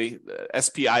immediate annuity,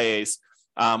 SPIAs,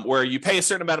 where you pay a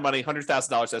certain amount of money,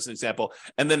 $100,000 as an example,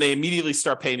 and then they immediately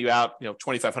start paying you out,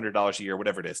 $2,500 a year,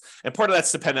 whatever it is. And part of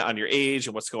that's dependent on your age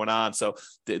and what's going on. So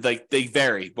they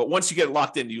vary, but once you get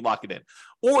locked in, you lock it in.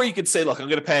 Or you could say, look, I'm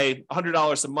going to pay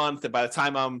 $100 a month, and by the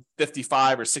time I'm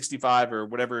 55 or 65 or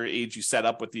whatever age you set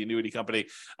up with the annuity company,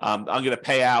 I'm going to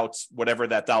pay out whatever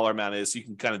that dollar amount is. So you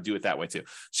can kind of do it that way too.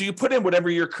 So you put in whatever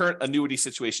your current annuity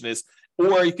situation is,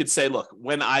 or you could say, look,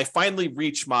 when I finally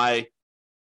reach my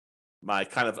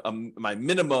kind of my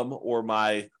minimum or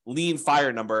my lean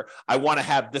fire number, I want to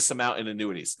have this amount in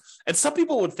annuities. And some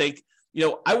people would think,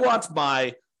 I want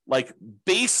my like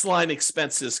baseline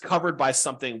expenses covered by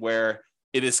something where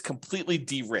it is completely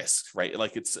de-risked, right?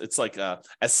 Like it's like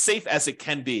as safe as it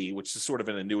can be, which is sort of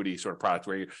an annuity sort of product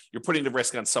where you're putting the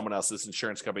risk on someone else's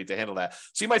insurance company to handle that.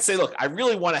 So you might say, look, I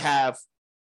really want to have,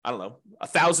 I don't know,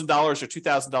 $1,000 or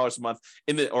 $2,000 a month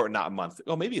or not a month.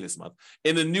 Oh, maybe it is a month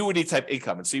in annuity type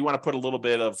income. And so you want to put a little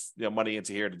bit of money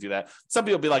into here to do that. Some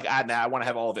people will be like, I want to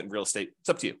have all of it in real estate. It's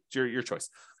up to you. It's your choice.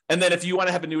 And then if you want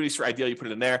to have annuities for ideal, you put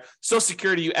it in there. Social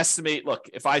Security, you estimate, look,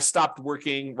 if I stopped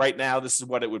working right now, this is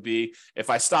what it would be.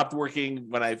 If I stopped working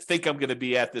when I think I'm going to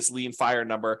be at this lean fire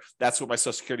number, that's what my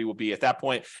Social Security will be at that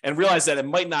point. And realize that it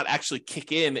might not actually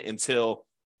kick in until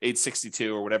age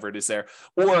 62 or whatever it is there.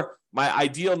 Or my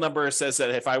ideal number says that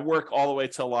if I work all the way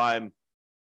till I'm,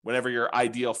 whatever your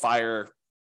ideal fire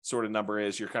sort of number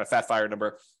is, your kind of fat fire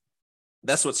number,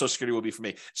 that's what Social Security will be for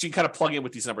me. So you can kind of plug in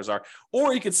what these numbers are.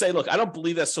 Or you could say, look, I don't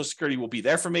believe that Social Security will be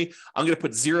there for me. I'm going to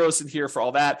put zeros in here for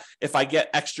all that. If I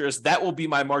get extras, that will be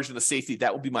my margin of safety.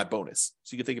 That will be my bonus.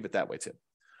 So you can think of it that way too.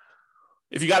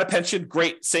 If you got a pension,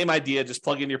 great. Same idea. Just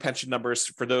plug in your pension numbers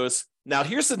for those. Now,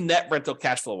 here's the net rental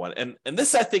cash flow one. And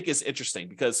this, I think, is interesting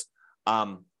because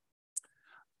let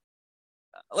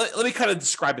me kind of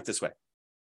describe it this way.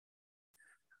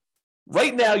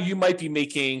 Right now, you might be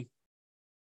making,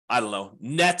 I don't know,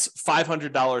 net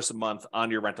 $500 a month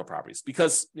on your rental properties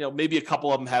because, maybe a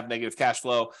couple of them have negative cash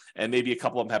flow and maybe a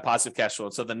couple of them have positive cash flow.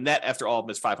 And so the net after all of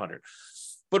them is 500.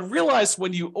 But realize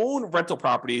when you own rental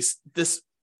properties, this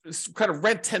kind of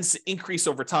rent tends to increase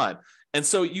over time. And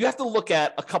so you have to look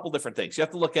at a couple different things. You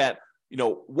have to look at,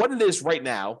 what it is right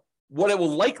now, what it will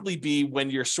likely be when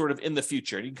you're sort of in the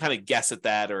future. And you can kind of guess at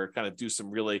that or kind of do some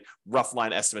really rough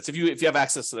line estimates. If you have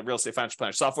access to the Real Estate Financial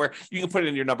Planner software, you can put it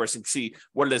in your numbers and see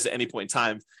what it is at any point in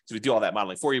time because we do all that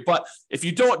modeling for you. But if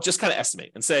you don't, just kind of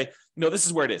estimate and say, this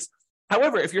is where it is.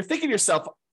 However, if you're thinking to yourself,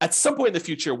 at some point in the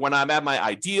future, when I'm at my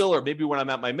ideal or maybe when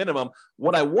I'm at my minimum,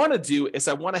 what I want to do is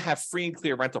I want to have free and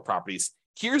clear rental properties.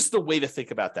 Here's the way to think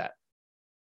about that.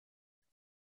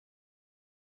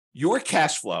 your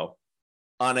cash flow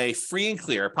on a free and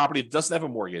clear property that doesn't have a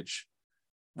mortgage,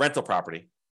 rental property,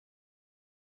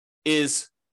 is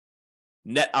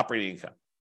net operating income.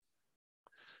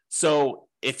 So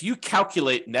if you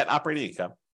calculate net operating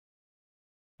income,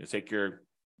 you take your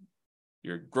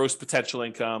gross potential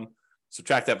income,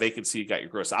 subtract that vacancy, you got your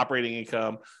gross operating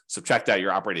income, subtract out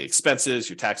your operating expenses,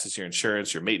 your taxes, your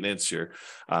insurance, your maintenance, your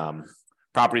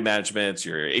property management,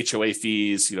 your HOA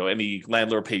fees, any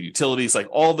landlord paid utilities, like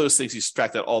all those things, you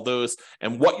subtract out all those.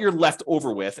 And what you're left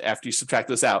over with after you subtract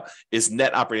those out is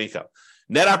net operating income.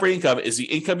 Net operating income is the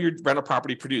income your rental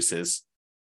property produces,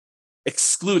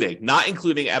 excluding, not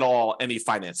including at all, any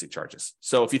financing charges.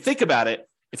 So if you think about it,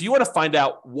 if you want to find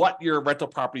out what your rental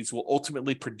properties will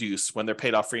ultimately produce when they're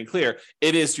paid off free and clear,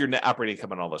 it is your net operating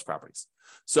income on all those properties.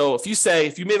 So if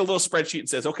you made a little spreadsheet and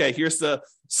says, okay, here's the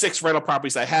 6 rental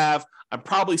properties I have, I'm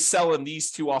probably selling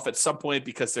these 2 off at some point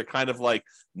because they're kind of like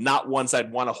not ones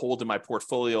I'd want to hold in my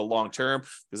portfolio long-term.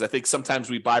 Because I think sometimes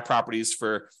we buy properties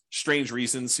for strange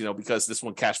reasons, because this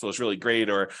one cash flow is really great,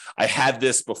 or I had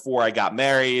this before I got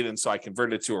married and so I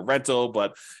converted it to a rental,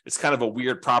 but it's kind of a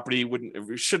weird property.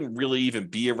 It shouldn't really even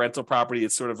be a rental property.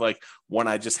 It's sort of like one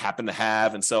I just happen to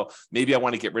have. And so maybe I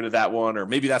want to get rid of that one, or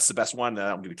maybe that's the best one and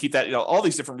I'm going to keep that, all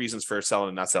these different reasons for selling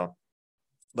and not selling.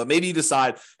 But maybe you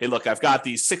decide, hey, look, I've got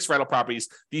these 6 rental properties.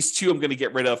 These 2 I'm going to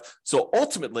get rid of. So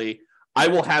ultimately, I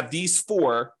will have these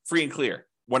 4 free and clear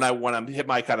when I hit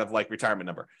my kind of like retirement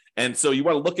number. And so you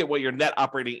want to look at what your net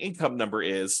operating income number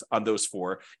is on those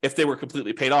 4, if they were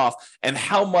completely paid off, and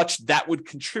how much that would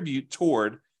contribute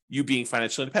toward you being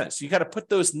financially independent. So you got to put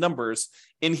those numbers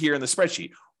in here in the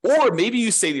spreadsheet. Or maybe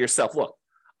you say to yourself, look,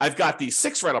 I've got these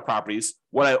 6 rental properties.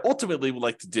 What I ultimately would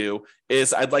like to do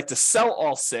is I'd like to sell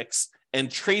all 6 and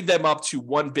trade them up to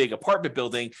one big apartment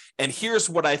building. And here's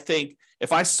what I think,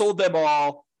 if I sold them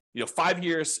all, 5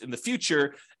 years in the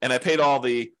future, and I paid all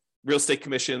the real estate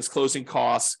commissions, closing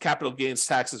costs, capital gains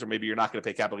taxes, or maybe you're not going to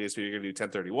pay capital gains, maybe you're going to do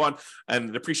 1031, and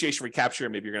the depreciation recapture,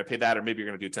 maybe you're going to pay that, or maybe you're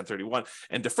going to do 1031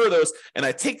 and defer those. And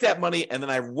I take that money and then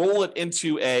I roll it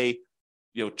into a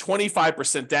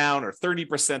 25% down or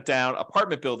 30% down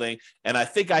apartment building, and I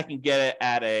think I can get it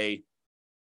at a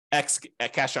X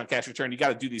cash on cash return. You got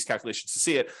to do these calculations to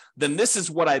see it. Then this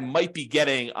is what I might be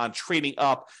getting on trading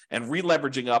up and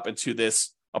re-leveraging up into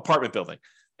this apartment building.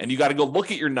 And you got to go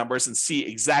look at your numbers and see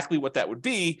exactly what that would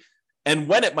be and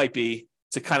when it might be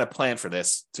to kind of plan for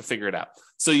this, to figure it out.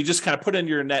 So you just kind of put in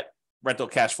your net rental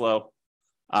cash flow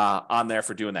on there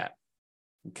for doing that.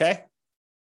 Okay.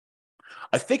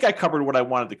 I think I covered what I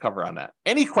wanted to cover on that.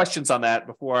 Any questions on that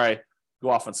before I go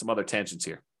off on some other tangents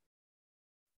here?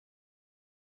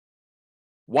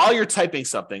 While you're typing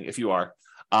something, if you are,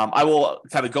 I will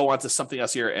kind of go on to something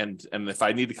else here, and if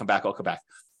I need to come back, I'll come back.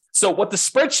 So what the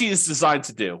spreadsheet is designed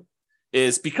to do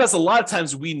is, because a lot of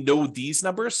times we know these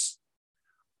numbers,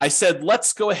 I said,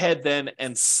 let's go ahead then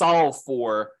and solve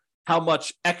for how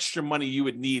much extra money you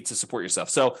would need to support yourself.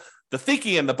 So the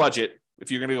thinking in the budget,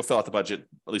 if you're going to go fill out the budget,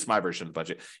 at least my version of the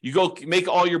budget, you go make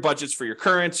all your budgets for your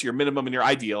current, your minimum, and your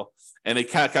ideal, and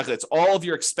it kind of calculates all of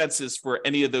your expenses for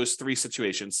any of those 3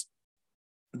 situations.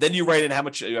 Then you write in how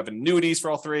much you have in annuities for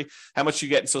all 3, how much you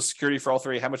get in Social Security for all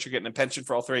 3, how much you're getting in pension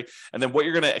for all 3, and then what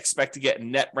you're going to expect to get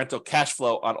in net rental cash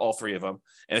flow on all 3 of them.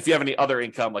 And if you have any other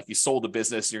income, like you sold a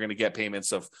business, you're going to get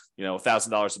payments of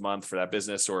 $1,000 a month for that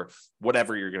business or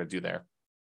whatever you're going to do there.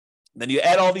 Then you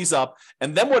add all these up,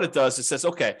 and then what it does, it says,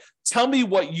 okay, tell me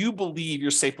what you believe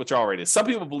your safe withdrawal rate is. Some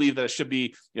people believe that it should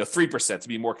be 3% to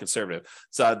be more conservative.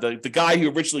 So the guy who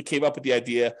originally came up with the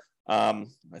idea,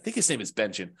 I think his name is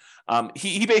Benjamin.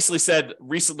 He basically said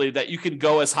recently that you can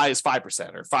go as high as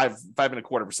 5% or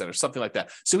 5.25% or something like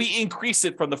that. So he increased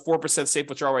it from the 4% safe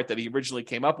withdrawal rate that he originally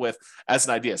came up with as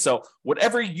an idea. So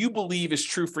whatever you believe is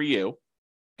true for you,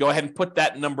 go ahead and put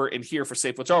that number in here for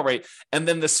safe withdrawal rate. And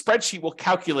then the spreadsheet will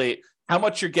calculate how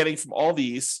much you're getting from all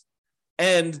these,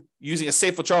 and using a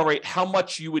safe withdrawal rate, how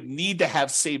much you would need to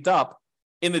have saved up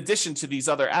in addition to these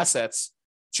other assets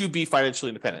to be financially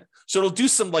independent. So it'll do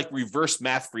some like reverse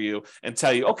math for you and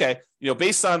tell you, okay,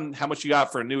 based on how much you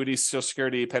got for annuities, Social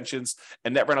Security, pensions,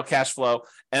 and net rental cash flow,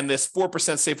 and this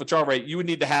 4% safe withdrawal rate, you would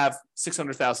need to have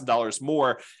 $600,000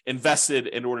 more invested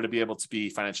in order to be able to be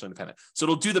financially independent. So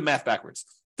it'll do the math backwards.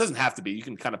 It doesn't have to be. You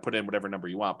can kind of put in whatever number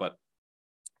you want, but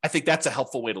I think that's a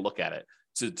helpful way to look at it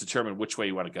to determine which way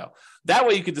you want to go. That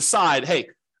way you can decide, hey,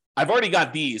 I've already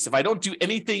got these. If I don't do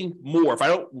anything more, if I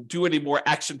don't do any more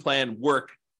action plan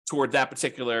work toward that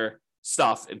particular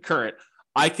stuff in current,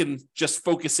 I can just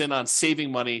focus in on saving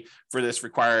money for this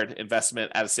required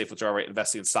investment at a safe withdrawal rate,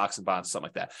 investing in stocks and bonds, something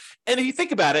like that. And if you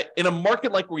think about it, in a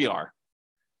market like we are,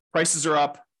 prices are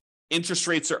up, interest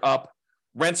rates are up,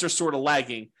 rents are sort of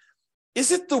lagging.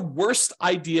 Is it the worst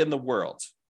idea in the world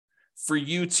for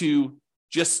you to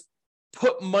just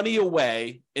put money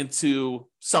away into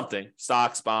something,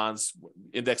 stocks, bonds,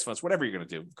 index funds, whatever you're going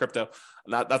to do, crypto?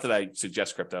 Not that I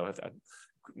suggest crypto.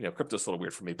 Crypto's a little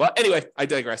weird for me. But anyway, I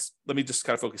digress. Let me just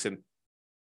kind of focus in.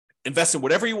 Invest in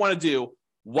whatever you want to do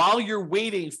while you're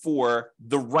waiting for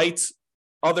the right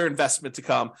other investment to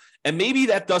come. And maybe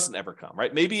that doesn't ever come,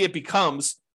 right? Maybe it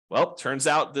becomes, well, turns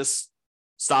out this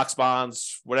stocks,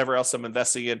 bonds, whatever else I'm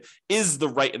investing in is the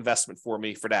right investment for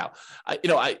me for now.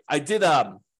 I did,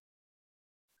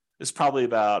 this probably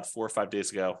about 4 or 5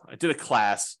 days ago, I did a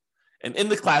class, and in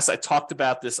the class, I talked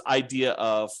about this idea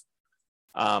of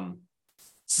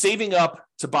saving up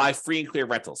to buy free and clear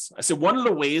rentals. I said, one of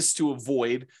the ways to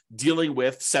avoid dealing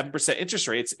with 7% interest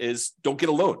rates is don't get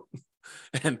a loan.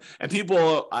 and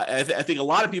people, I think a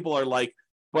lot of people are like,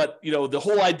 but the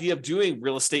whole idea of doing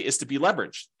real estate is to be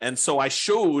leveraged. And so I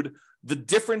showed the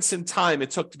difference in time it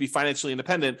took to be financially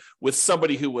independent with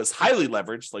somebody who was highly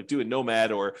leveraged, like doing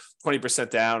Nomad or 20%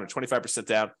 down or 25%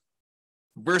 down,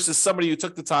 versus somebody who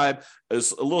took the time,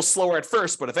 is a little slower at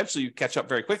first, but eventually you catch up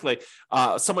very quickly.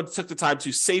 Someone took the time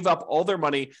to save up all their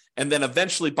money and then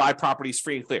eventually buy properties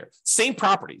free and clear. Same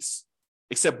properties,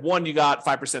 except one, you got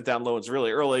 5% down loans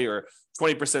really early, or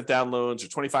 20% down loans, or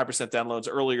 25% down loans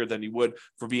earlier than you would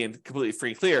for being completely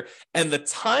free and clear. And the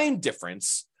time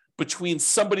difference between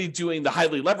somebody doing the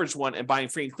highly leveraged one and buying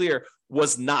free and clear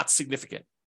was not significant.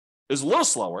 It was a little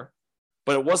slower,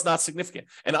 but it was not significant.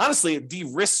 And honestly, it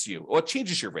de-risks you, or it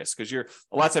changes your risk, because a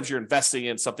lot of times you're investing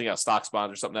in something else, stocks,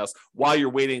 bonds, or something else, while you're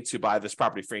waiting to buy this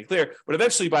property free and clear. But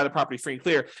eventually you buy the property free and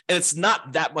clear, and it's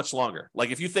not that much longer. Like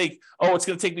if you think, oh, it's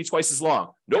going to take me twice as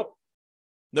long. Nope.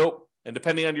 And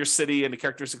depending on your city and the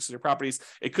characteristics of your properties,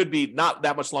 it could be not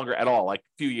that much longer at all, like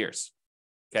a few years.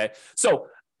 Okay. So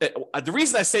the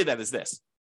reason I say that is this.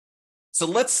 So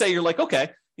let's say you're like,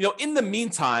 okay, in the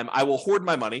meantime, I will hoard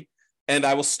my money and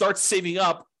I will start saving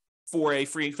up for a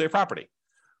free and clear property.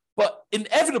 But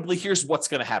inevitably, here's what's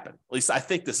going to happen. At least I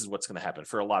think this is what's going to happen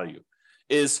for a lot of you,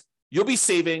 is you'll be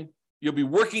saving, you'll be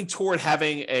working toward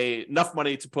having enough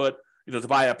money to put, to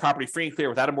buy a property free and clear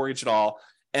without a mortgage at all.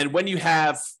 And when you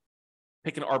have,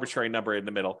 pick an arbitrary number in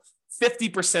the middle,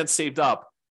 50% saved up,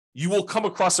 you will come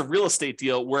across a real estate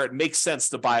deal where it makes sense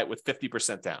to buy it with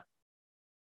 50% down.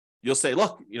 You'll say,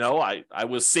 look, I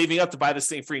was saving up to buy this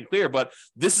thing free and clear, but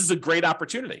this is a great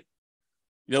opportunity.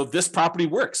 This property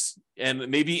works. And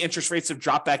maybe interest rates have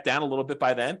dropped back down a little bit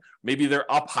by then. Maybe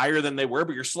they're up higher than they were,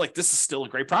 but you're still like, this is still a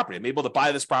great property. I'm able to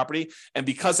buy this property. And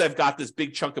because I've got this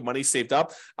big chunk of money saved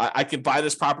up, I can buy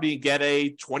this property and get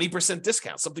a 20%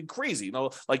 discount, something crazy,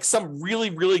 like some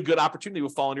really, really good opportunity will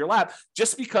fall in your lap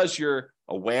just because you're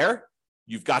aware,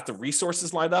 you've got the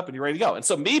resources lined up and you're ready to go. And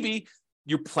so maybe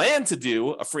you plan to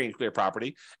do a free and clear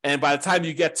property. And by the time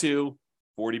you get to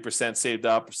 40% saved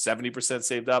up, 70%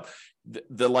 saved up,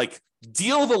 the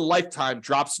deal of a lifetime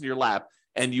drops in your lap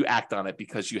and you act on it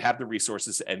because you have the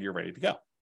resources and you're ready to go.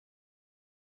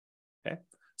 Okay.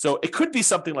 So it could be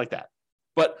something like that.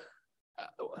 But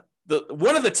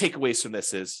one of the takeaways from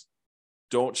this is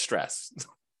don't stress,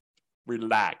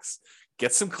 relax,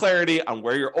 get some clarity on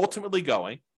where you're ultimately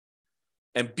going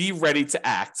and be ready to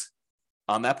act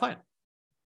on that plan.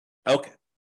 Okay.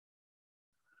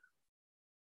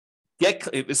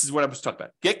 This is what I was talking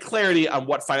about. Get clarity on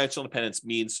what financial independence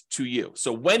means to you.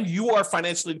 So when you are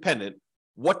financially independent,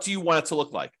 what do you want it to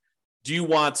look like? Do you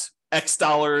want X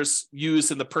dollars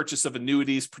used in the purchase of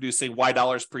annuities producing Y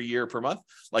dollars per year per month?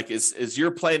 Like is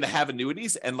your plan to have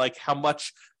annuities, and how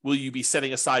much will you be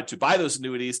setting aside to buy those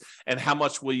annuities, and how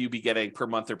much will you be getting per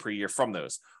month or per year from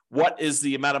those? What is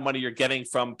the amount of money you're getting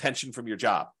from pension from your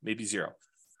job? Maybe zero.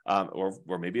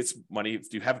 Or maybe it's money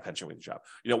if you have a pension with your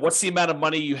job. What's the amount of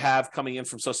money you have coming in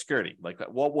from Social Security?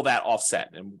 What will that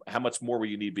offset, and how much more will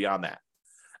you need beyond that?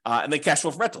 And then cash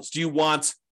flow from rentals. Do you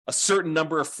want a certain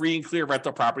number of free and clear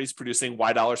rental properties producing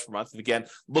Y dollars per month? And again,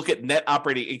 look at net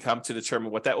operating income to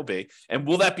determine what that will be. And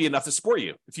will that be enough to support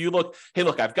you? If you look, hey,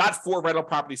 look, I've got 4 rental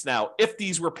properties now. If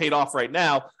these were paid off right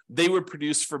now, they would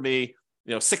produce for me,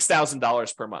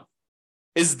 $6,000 per month.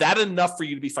 Is that enough for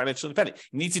you to be financially independent?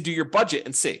 You need to do your budget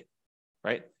and see,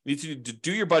 right? You need to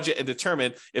do your budget and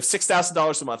determine if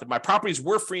 $6,000 a month, if my properties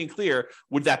were free and clear,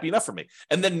 would that be enough for me?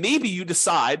 And then maybe you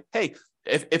decide, hey,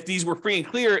 if these were free and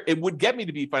clear, it would get me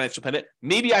to be financially independent.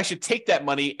 Maybe I should take that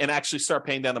money and actually start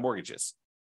paying down the mortgages.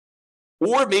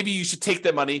 Or maybe you should take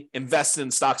that money, invest in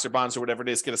stocks or bonds or whatever it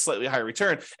is, get a slightly higher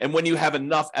return. And when you have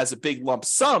enough as a big lump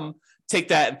sum, take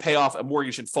that and pay off a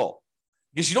mortgage in full.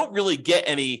 Because you don't really get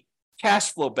any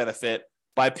cash flow benefit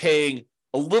by paying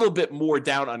a little bit more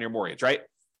down on your mortgage, right?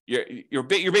 You're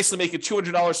basically making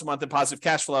 $200 a month in positive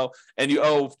cash flow, and you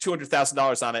owe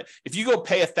 $200,000 on it. If you go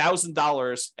pay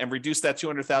 $1,000 and reduce that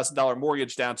 $200,000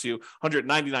 mortgage down to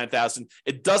 $199,000,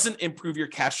 it doesn't improve your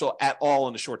cash flow at all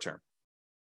in the short term.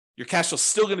 Your cash flow is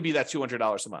still going to be that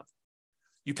 $200 a month.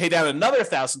 You pay down another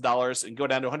 $1,000 and go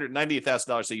down to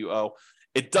 $198,000 that you owe.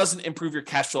 It doesn't improve your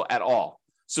cash flow at all.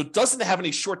 So it doesn't have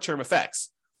any short-term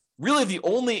effects. Really, the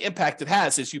only impact it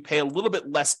has is you pay a little bit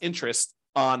less interest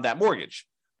on that mortgage.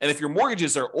 And if your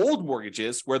mortgages are old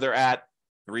mortgages where they're at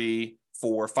 3,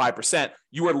 4, 5%,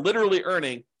 you are literally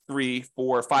earning 3,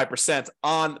 4, 5%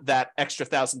 on that extra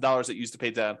 $1,000 that you used to pay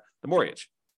down the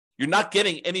mortgage. You're not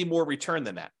getting any more return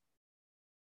than that.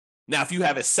 Now, if you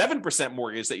have a 7%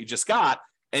 mortgage that you just got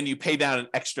and you pay down an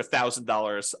extra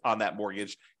 $1,000 on that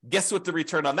mortgage, guess what the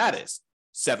return on that is?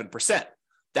 7%.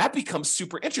 That becomes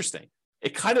super interesting.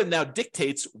 It kind of now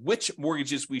dictates which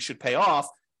mortgages we should pay off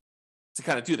to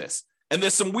kind of do this. And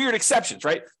there's some weird exceptions,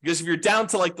 right? Because if you're down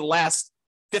to like the last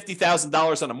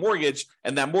 $50,000 on a mortgage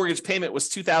and that mortgage payment was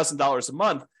 $2,000 a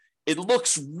month, it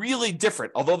looks really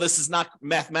different. Although this is not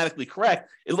mathematically correct,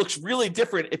 it looks really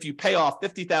different if you pay off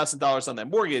 $50,000 on that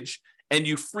mortgage and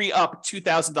you free up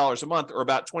 $2,000 a month or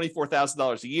about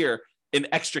 $24,000 a year in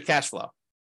extra cash flow,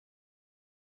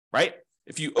 right?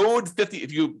 If you owned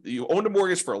if you owned a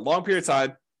mortgage for a long period of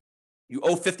time, you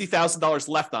owe $50,000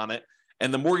 left on it,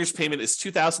 and the mortgage payment is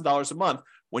 $2,000 a month.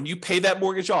 When you pay that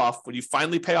mortgage off, when you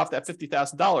finally pay off that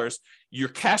 $50,000, your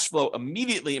cash flow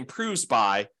immediately improves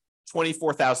by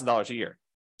 $24,000 a year,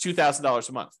 $2,000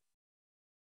 a month.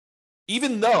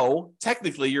 Even though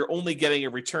technically you're only getting a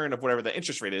return of whatever the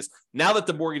interest rate is, now that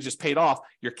the mortgage is paid off,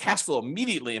 your cash flow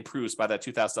immediately improves by that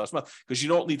 $2,000 a month because you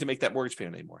don't need to make that mortgage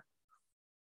payment anymore.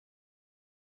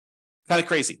 Kind of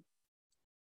crazy.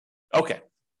 Okay.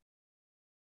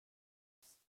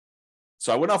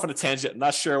 So I went off on a tangent. I'm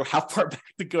not sure how far back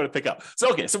to go to pick up.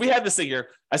 So, okay. So we had this thing here.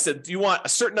 I said, do you want a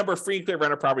certain number of free and clear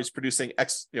rental properties producing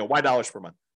X, Y dollars per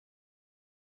month?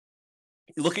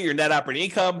 You look at your net operating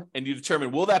income and you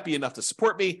determine, will that be enough to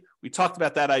support me? We talked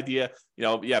about that idea. You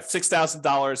have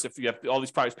 $6,000 if you have all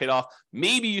these properties paid off.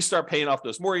 Maybe you start paying off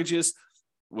those mortgages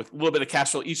with a little bit of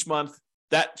cash flow each month.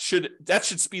 That should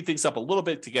speed things up a little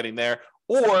bit to getting there.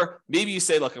 Or maybe you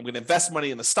say, look, I'm going to invest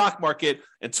money in the stock market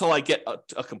until I get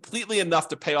a completely enough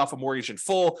to pay off a mortgage in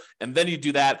full. And then you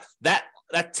do that. That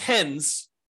tends,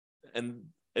 and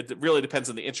it really depends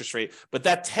on the interest rate, but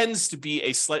that tends to be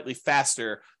a slightly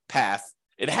faster path.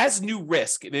 It has new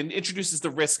risk and it introduces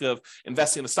the risk of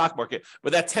investing in the stock market,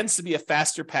 but that tends to be a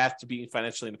faster path to being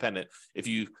financially independent. If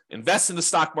you invest in the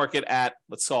stock market at,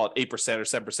 let's call it 8% or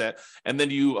 7%, and then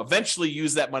you eventually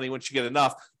use that money once you get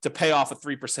enough to pay off a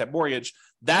 3% mortgage,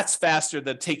 that's faster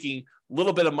than taking a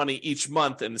little bit of money each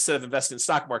month. And instead of investing in the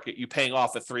stock market, you paying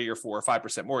off a 3 or 4 or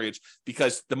 5% mortgage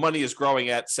because the money is growing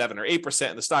at 7 or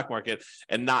 8% in the stock market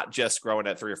and not just growing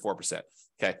at 3 or 4%.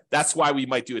 Okay. That's why we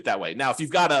might do it that way. Now, if you've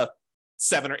got a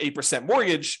 7 or 8%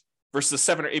 mortgage versus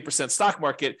 7 or 8% stock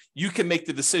market, you can make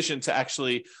the decision to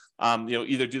actually,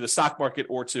 either do the stock market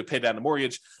or to pay down the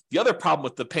mortgage. The other problem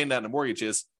with the paying down the mortgage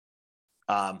is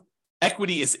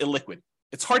equity is illiquid.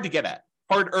 It's hard to get at.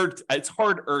 It's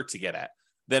harder to get at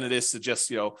than it is to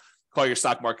just call your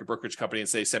stock market brokerage company and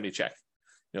say, send me a check.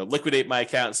 Liquidate my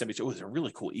account and send me a check. Oh, there's a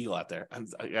really cool eagle out there.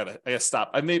 I gotta stop.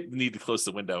 I may need to close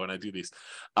the window when I do these.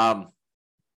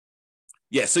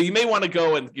 Yeah, so you may want to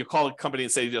go and you call a company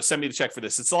and say, send me the check for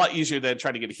this. It's a lot easier than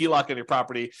trying to get a HELOC on your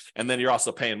property, and then you're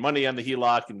also paying money on the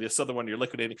HELOC, and this other one you're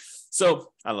liquidating.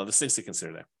 So I don't know, there's things to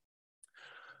consider there.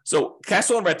 So cash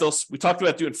flow and rentals, we talked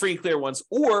about doing free and clear ones,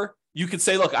 or you could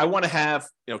say, look, I want to have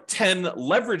 10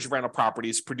 leverage rental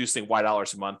properties producing Y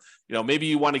dollars a month. Maybe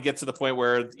you want to get to the point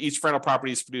where each rental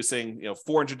property is producing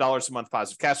 $400 a month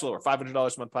positive cash flow or $500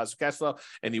 a month positive cash flow,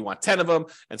 and you want 10 of them.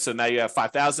 And so now you have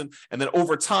 5,000. And then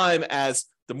over time, as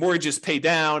the mortgages pay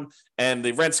down and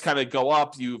the rents kind of go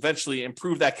up, you eventually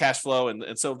improve that cash flow.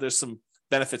 And so there's some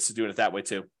benefits to doing it that way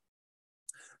too.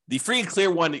 The free and clear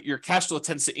one, your cash flow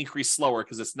tends to increase slower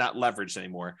because it's not leveraged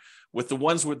anymore. With the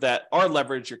ones that are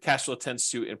leveraged, your cash flow tends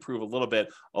to improve a little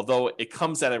bit, although it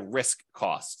comes at a risk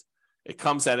cost. It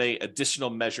comes at an additional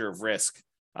measure of risk.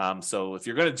 So if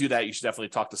you're going to do that, you should definitely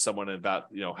talk to someone about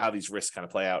how these risks kind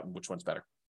of play out and which one's better.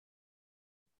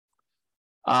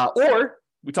 Or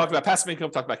we talked about passive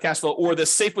income, talked about cash flow, or the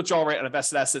safe withdrawal rate on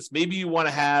invested assets. Maybe you want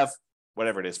to have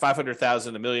whatever it is, $500,000,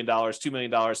 $1 million, $2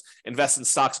 million, invest in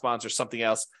stocks, bonds, or something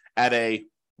else at a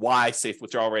Y, safe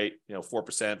withdrawal rate, 4%,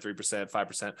 3%,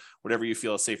 5%, whatever you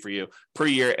feel is safe for you per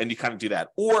year, and you kind of do that.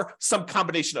 Or some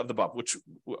combination of the above, which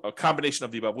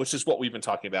is what we've been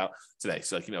talking about today.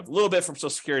 So a little bit from Social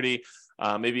Security,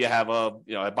 maybe I have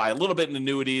I buy a little bit in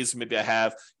annuities, maybe I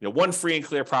have, one free and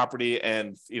clear property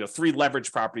and, 3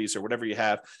 leverage properties or whatever you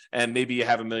have, and maybe you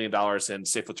have $1 million in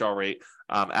safe withdrawal rate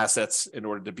assets in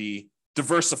order to be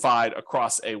diversified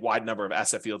across a wide number of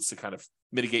asset fields to kind of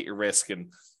mitigate your risk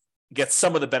and get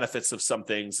some of the benefits of some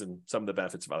things and some of the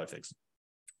benefits of other things.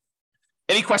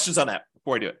 Any questions on that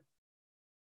before I do it?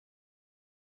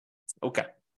 Okay.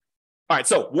 All right.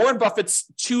 So Warren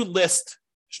Buffett's 2-list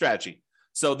strategy.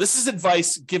 So this is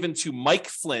advice given to Mike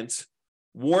Flint,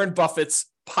 Warren Buffett's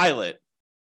pilot,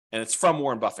 and it's from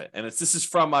Warren Buffett. And this is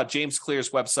from James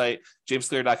Clear's website,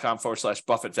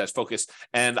 jamesclear.com/Buffett-focus.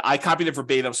 And I copied it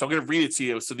verbatim, so I'm going to read it to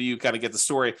you so that you kind of get the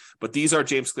story. But these are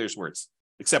James Clear's words,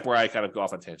 except where I kind of go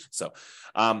off on tangent. So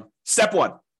step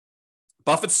 1,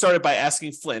 Buffett started by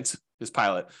asking Flint, his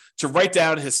pilot, to write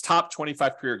down his top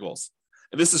 25 career goals.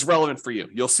 And this is relevant for you.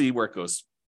 You'll see where it goes.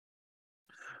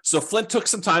 So Flint took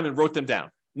some time and wrote them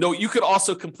down. Note, you could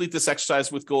also complete this exercise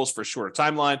with goals for a shorter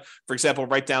timeline. For example,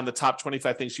 write down the top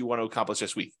 25 things you want to accomplish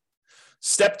this week.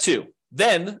 Step 2,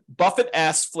 then Buffett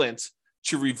asked Flint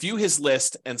to review his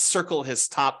list and circle his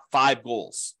top 5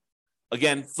 goals.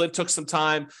 Again, Flint took some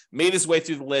time, made his way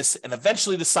through the list, and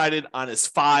eventually decided on his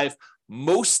 5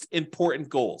 most important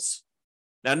goals.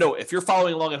 Now, note, if you're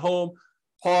following along at home,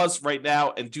 pause right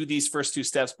now and do these first 2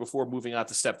 steps before moving on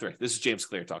to step 3. This is James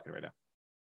Clear talking right now.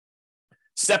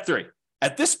 Step 3.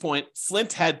 At this point,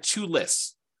 Flint had 2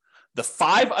 lists. The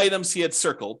 5 items he had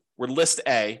circled were list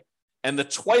A, and the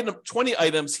 20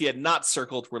 items he had not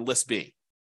circled were list B.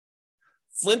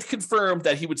 Flint confirmed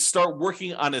that he would start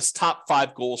working on his top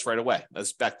 5 goals right away.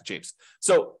 That's back to James.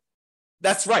 So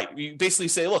that's right. You basically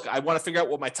say, look, I want to figure out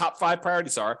what my top 5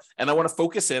 priorities are, and I want to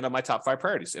focus in on my top 5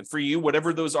 priorities. And for you,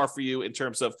 whatever those are for you in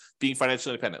terms of being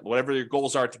financially independent, whatever your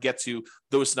goals are to get to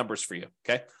those numbers for you.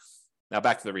 Okay. Now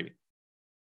back to the reading.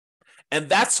 And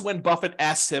that's when Buffett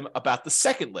asked him about the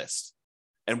second list.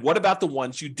 And what about the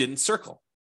ones you didn't circle?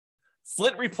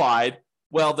 Flint replied,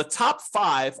 well, the top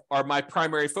 5 are my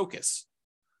primary focus,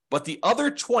 but the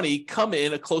other 20 come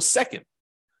in a close second.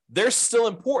 They're still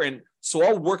important, so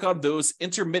I'll work on those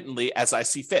intermittently as I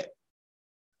see fit.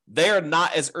 They are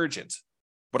not as urgent,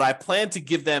 but I plan to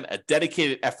give them a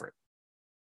dedicated effort.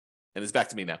 And it's back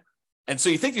to me now. And so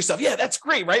you think to yourself, yeah, that's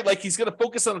great, right? Like he's going to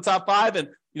focus on the top 5. And,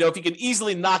 if he can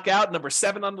easily knock out number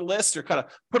 7 on the list or kind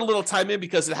of put a little time in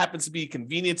because it happens to be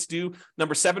convenient to do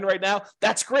number 7 right now,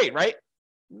 that's great, right?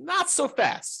 Not so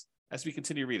fast as we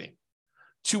continue reading.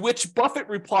 To which Buffett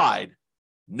replied,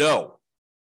 no,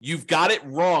 you've got it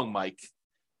wrong, Mike.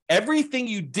 Everything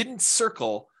you didn't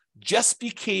circle just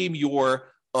became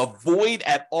your avoid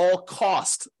at all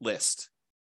cost list.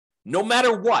 No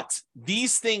matter what,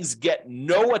 these things get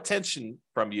no attention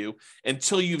from you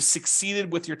until you've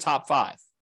succeeded with your top 5.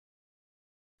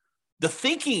 The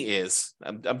thinking is,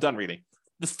 I'm done reading.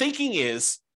 The thinking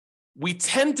is we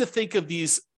tend to think of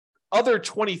these other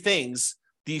 20 things,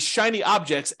 these shiny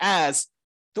objects, as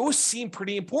those seem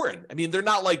pretty important. I mean, they're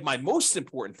not like my most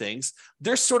important things.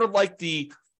 They're sort of like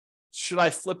the, should I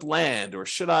flip land, or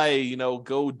should I,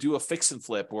 go do a fix and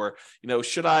flip, or,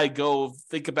 should I go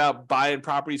think about buying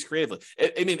properties creatively?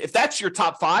 I mean, if that's your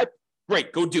top 5,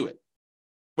 great, go do it.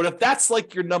 But if that's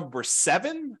like your number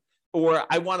 7, or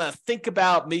I want to think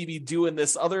about maybe doing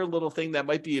this other little thing that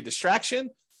might be a distraction,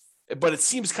 but it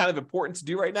seems kind of important to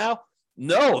do right now,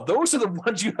 no, those are the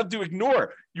ones you have to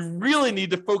ignore. You really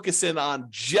need to focus in on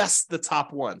just the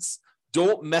top ones.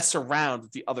 Don't mess around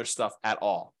with the other stuff at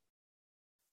all.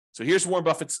 So here's Warren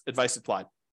Buffett's advice applied.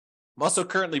 I'm also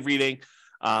currently reading,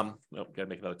 got to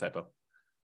make another typo.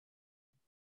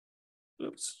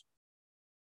 Oops.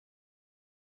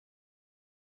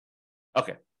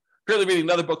 Okay. Currently reading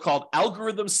another book called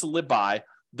Algorithms to Live By,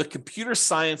 The Computer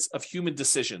Science of Human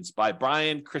Decisions by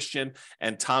Brian Christian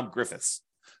and Tom Griffiths.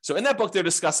 So in that book, they're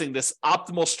discussing this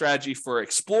optimal strategy for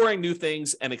exploring new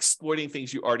things and exploiting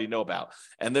things you already know about.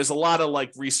 And there's a lot of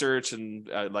research and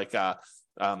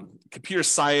computer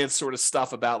science sort of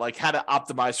stuff about how to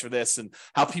optimize for this and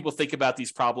how people think about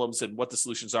these problems and what the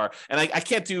solutions are. And I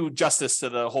can't do justice to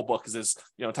the whole book because there's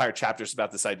entire chapters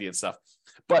about this idea and stuff.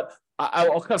 But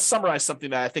I'll kind of summarize something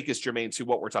that I think is germane to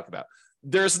what we're talking about.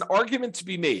 There's an argument to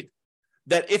be made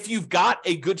that if you've got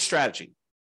a good strategy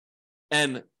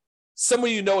and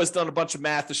someone has done a bunch of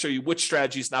math to show you which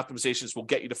strategies and optimizations will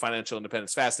get you to financial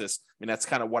independence fastest. I mean, that's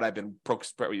kind of what I've been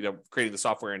creating the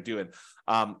software and doing,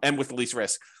 and with the least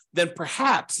risk. Then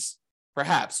perhaps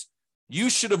you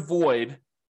should avoid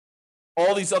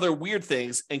all these other weird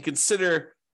things and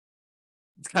consider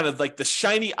kind of like the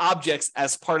shiny objects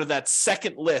as part of that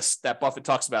second list that Buffett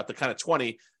talks about, the kind of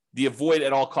 20, the avoid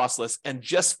at all cost list, and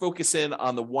just focus in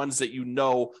on the ones that you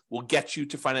know will get you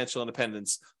to financial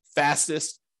independence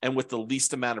fastest and with the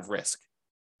least amount of risk.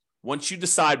 Once you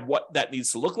decide what that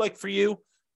needs to look like for you,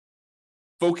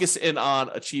 focus in on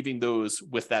achieving those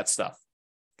with that stuff,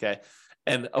 okay?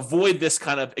 And avoid this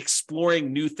kind of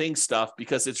exploring new things stuff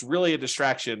because it's really a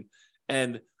distraction.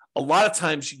 And a lot of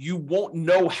times you won't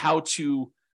know how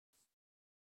to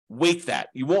weight that.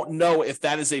 You won't know if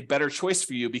that is a better choice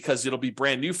for you because it'll be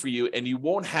brand new for you, and you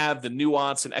won't have the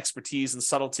nuance and expertise and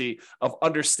subtlety of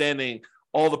understanding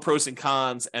all the pros and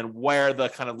cons and where the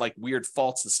kind of like weird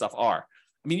faults and stuff are.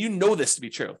 I mean, you know this to be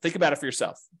true. Think about it for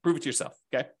yourself. Prove it to yourself,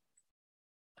 okay?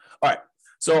 All right,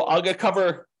 so I want to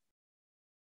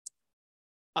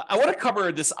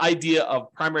cover this idea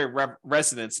of primary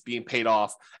residence being paid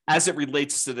off as it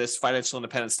relates to this financial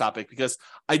independence topic, because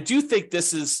I do think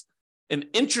this is an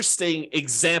interesting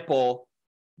example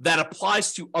that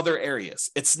applies to other areas.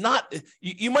 It's not,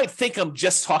 you might think I'm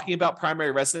just talking about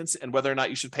primary residence and whether or not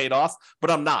you should pay it off,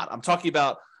 but I'm not. I'm talking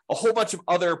about a whole bunch of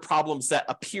other problems that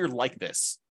appear like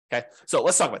this, okay? So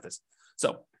let's talk about this.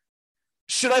 So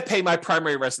should I pay my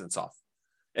primary residence off?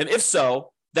 And if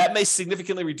so, that may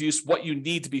significantly reduce what you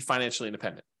need to be financially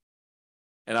independent.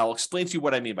 And I'll explain to you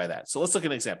what I mean by that. So let's look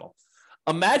at an example.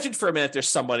 Imagine for a minute there's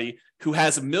somebody who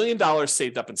has $1 million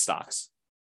saved up in stocks.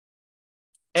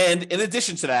 And in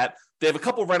addition to that, they have a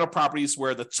couple of rental properties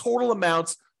where the total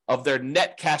amount of their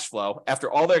net cash flow after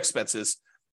all their expenses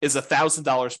is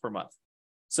 $1,000 per month.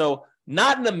 So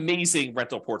not an amazing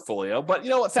rental portfolio, but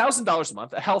 $1,000 a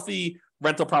month, a healthy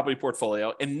rental property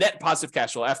portfolio and net positive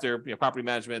cash flow after property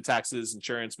management, taxes,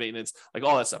 insurance, maintenance, like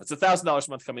all that stuff. It's $1,000 a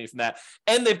month coming in from that.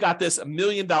 And they've got this $1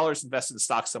 million invested in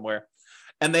stock somewhere.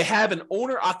 And they have an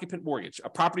owner-occupant mortgage, a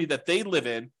property that they live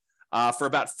in for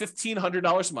about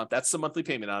 $1,500 a month. That's the monthly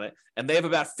payment on it. And they have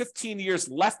about 15 years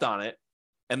left on it.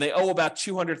 And they owe about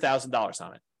 $200,000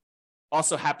 on it.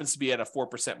 Also happens to be at a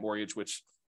 4% mortgage, which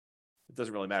it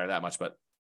doesn't really matter that much, but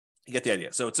you get the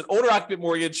idea. So it's an owner-occupant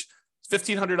mortgage,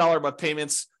 $1,500 a month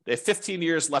payments. They have 15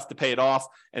 years left to pay it off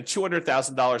and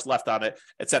 $200,000 left on it.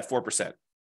 It's at 4%.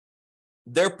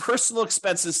 Their personal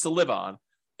expenses to live on,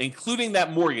 including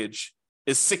that mortgage,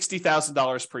 is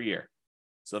 $60,000 per year.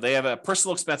 So they have a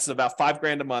personal expense of about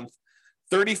 $5,000 a month.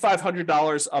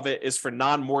 $3,500 of it is for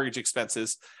non-mortgage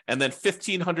expenses. And then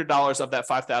 $1,500 of that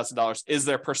 $5,000 is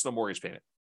their personal mortgage payment.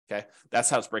 Okay. That's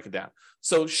how it's breaking down.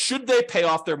 So should they pay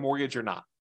off their mortgage or not?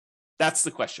 That's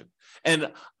the question.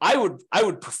 And I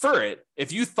would prefer it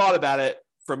if you thought about it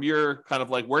from your kind of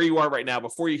like where you are right now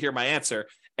before you hear my answer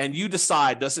and you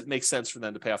decide, does it make sense for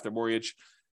them to pay off their mortgage?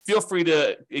 Feel free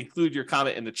to include your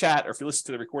comment in the chat, or if you listen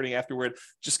to the recording afterward,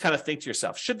 just kind of think to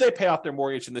yourself, should they pay off their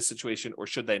mortgage in this situation or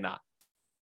should they not?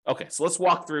 Okay, so let's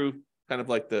walk through kind of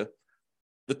like the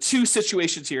two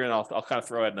situations here, and I'll kind of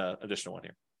throw in an additional one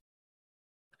here.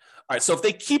 All right, so if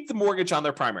they keep the mortgage on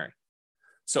their primary,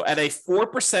 so at a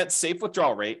 4% safe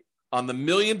withdrawal rate on the $1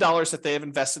 million that they have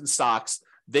invested in stocks,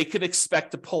 they could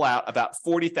expect to pull out about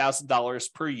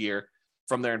 $40,000 per year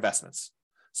from their investments.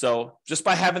 So just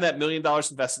by having that $1 million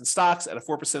invested in stocks at a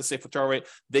 4% safe withdrawal rate,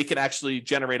 they can actually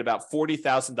generate about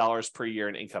 $40,000 per year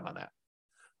in income on that.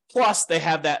 Plus, they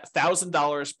have that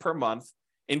 $1,000 per month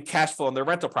in cash flow on their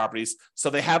rental properties. So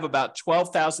they have about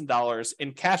 $12,000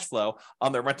 in cash flow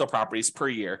on their rental properties per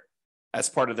year as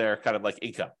part of their kind of like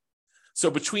income. So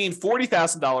between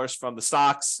 $40,000 from the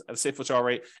stocks at a safe withdrawal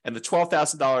rate and the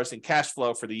 $12,000 in cash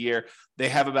flow for the year, they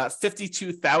have about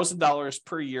 $52,000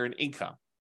 per year in income.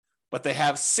 But they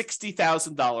have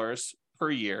 $60,000 per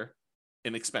year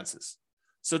in expenses.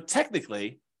 So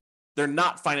technically, they're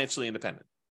not financially independent,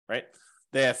 right?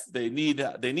 They need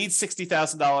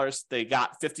 $60,000. They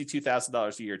got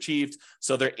 $52,000 a year achieved.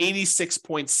 So they're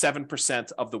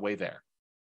 86.7% of the way there.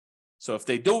 So if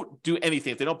they don't do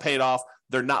anything, if they don't pay it off,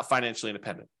 they're not financially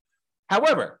independent.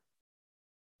 However,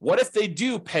 what if they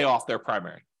do pay off their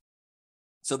primary?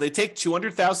 So they take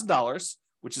 $200,000,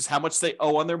 which is how much they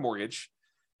owe on their mortgage,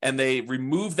 and they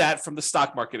remove that from the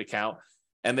stock market account.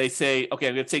 And they say, okay,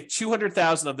 I'm going to take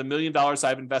 $200,000 of the $1 million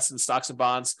I've invested in stocks and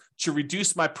bonds to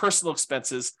reduce my personal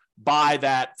expenses by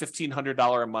that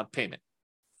 $1,500 a month payment.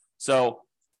 So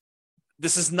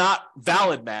this is not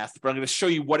valid math, but I'm going to show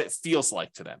you what it feels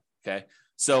like to them. Okay.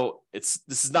 So this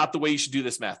is not the way you should do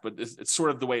this math, but it's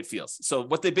sort of the way it feels. So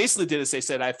what they basically did is they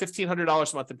said, I have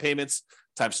 $1,500 a month in payments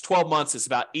times 12 months is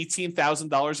about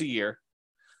 $18,000 a year.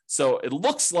 So it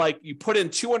looks like you put in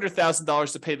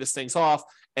 $200,000 to pay this things off,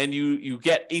 and you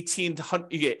get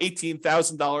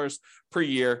 $18,000 per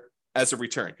year as a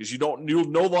return because you'll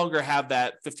no longer have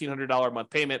that $1,500 a month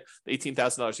payment,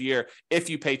 $18,000 a year. If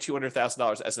you pay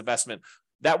 $200,000 as investment,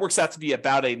 that works out to be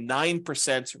about a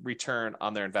 9% return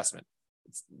on their investment.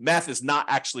 Math is not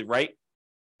actually right,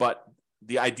 but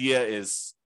the idea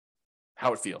is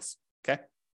how it feels. Okay.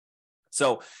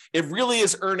 So it really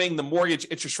is earning the mortgage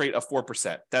interest rate of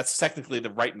 4%. That's technically the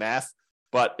right math,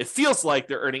 but it feels like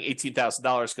they're earning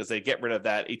 $18,000 because they get rid of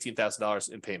that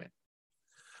 $18,000 in payment.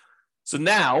 So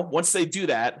now, once they do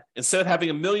that, instead of having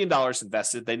 $1 million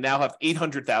invested, they now have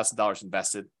 $800,000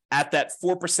 invested at that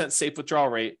 4% safe withdrawal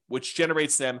rate, which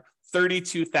generates them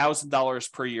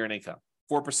 $32,000 per year in income.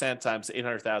 4% times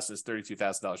 800,000 is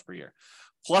 $32,000 per year.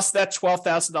 Plus that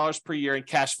 $12,000 per year in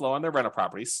cash flow on their rental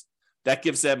properties. That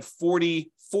gives them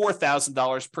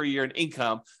 $44,000 per year in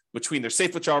income between their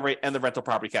safe withdrawal rate and the rental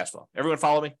property cash flow. Everyone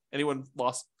follow me? Anyone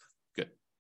lost? Good.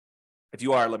 If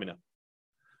you are, let me know.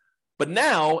 But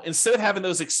now, instead of having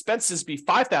those expenses be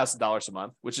 $5,000 a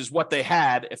month, which is what they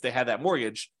had if they had that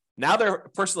mortgage, now their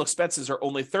personal expenses are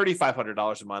only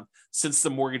 $3,500 a month since the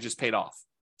mortgage is paid off.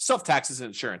 Self-taxes and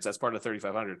insurance, that's part of the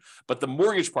 $3,500. But the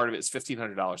mortgage part of it is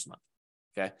 $1,500 a month.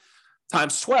 Okay.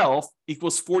 Times 12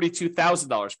 equals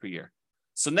 $42,000 per year.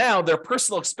 So now their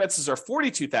personal expenses are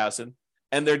 $42,000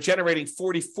 and they're generating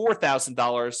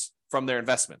 $44,000 from their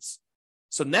investments.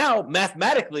 So now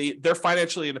mathematically, they're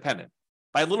financially independent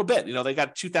by a little bit. They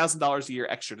got $2,000 a year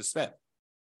extra to spend,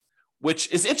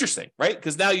 which is interesting, right?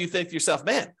 Because now you think to yourself,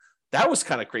 man, that was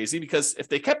kind of crazy because if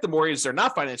they kept the mortgage, they're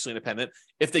not financially independent.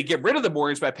 If they get rid of the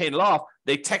mortgage by paying it off,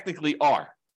 they technically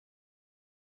are.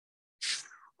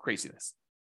 Craziness.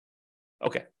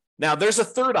 Okay. Now there's a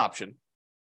third option.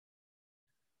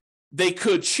 They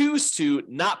could choose to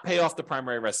not pay off the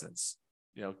primary residence,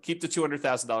 keep the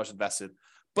 $200,000 invested,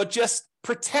 but just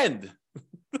pretend,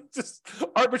 just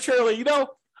arbitrarily,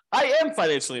 I am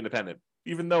financially independent,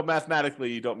 even though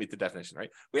mathematically you don't meet the definition,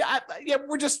 right?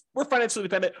 We're financially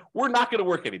independent. We're not going to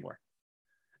work anymore.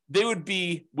 They would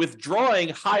be withdrawing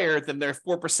higher than their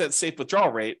 4% safe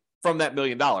withdrawal rate from that $1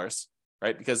 million,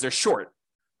 right? Because they're short.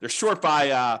 They're short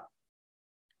by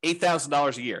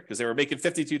 $8,000 a year because they were making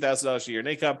 $52,000 a year in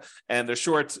income, and they're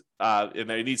short and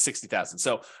they need $60,000.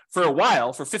 So for a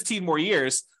while, for 15 more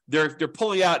years, they're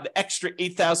pulling out an extra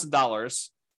 $8,000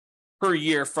 per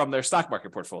year from their stock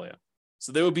market portfolio.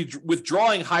 So they would be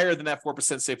withdrawing higher than that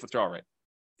 4% safe withdrawal rate.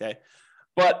 Okay,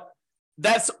 but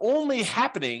that's only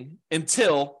happening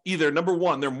until either number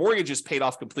one, their mortgage is paid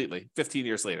off completely 15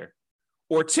 years later,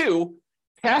 or two,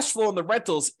 cash flow in the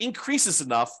rentals increases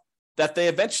enough that they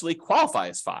eventually qualify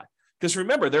as FI. Because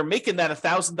remember, they're making that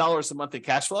 $1,000 a month in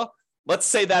cash flow. Let's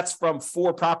say that's from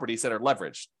 4 properties that are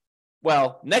leveraged.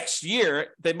 Well, next year,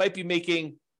 they might be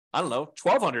making,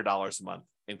 $1,200 a month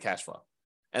in cash flow.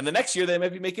 And the next year, they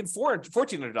might be making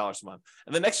 $1,400 a month.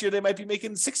 And the next year, they might be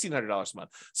making $1,600 a month.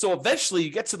 So eventually, you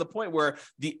get to the point where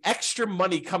the extra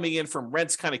money coming in from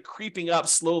rents kind of creeping up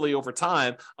slowly over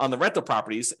time on the rental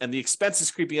properties, and the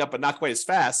expenses creeping up, but not quite as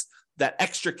fast. That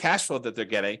extra cash flow that they're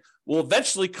getting will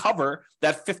eventually cover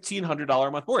that $1,500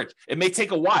 a month mortgage. It may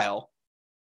take a while,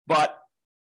 but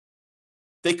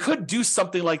they could do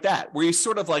something like that, where you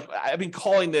sort of I've been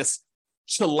calling this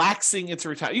chillaxing into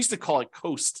retirement. I used to call it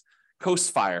coast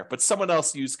fire, but someone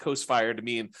else used coast fire to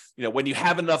mean, when you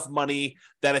have enough money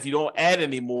that if you don't add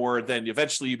any more, then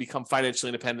eventually you become financially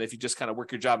independent if you just kind of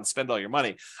work your job and spend all your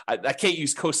money. I can't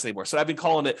use coast anymore. So I've been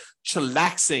calling it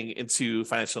chillaxing into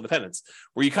financial independence,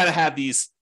 where you kind of have these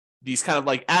kind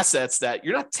of assets that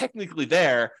you're not technically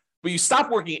there, but you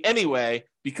stop working anyway,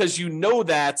 because you know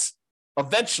that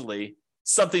eventually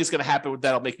something is going to happen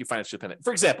that'll make you financially independent.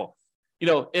 For example,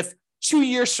 if 2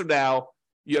 years from now,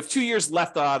 you have 2 years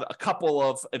left on a couple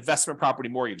of investment property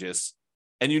mortgages,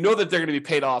 and you know that they're going to be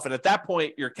paid off. And at that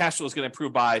point, your cash flow is going to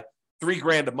improve by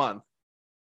 $3,000 a month.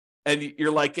 And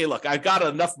you're like, hey, look, I've got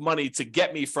enough money to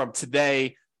get me from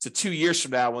today to 2 years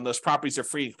from now when those properties are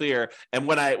free and clear. And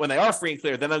when they are free and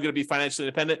clear, then I'm going to be financially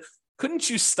independent. Couldn't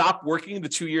you stop working the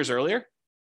 2 years earlier?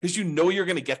 Because you know you're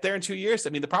going to get there in 2 years. I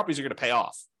mean, the properties are going to pay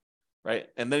off, right?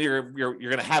 And then you're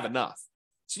going to have enough.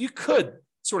 So you could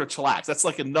sort of chillax. That's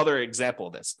another example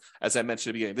of this, as I mentioned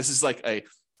at the beginning. This is a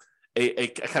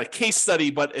kind of case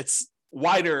study, but it's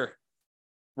wider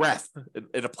breadth.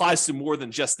 It applies to more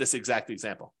than just this exact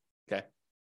example. Okay.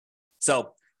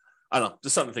 So I don't know,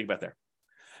 just something to think about there.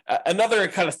 Another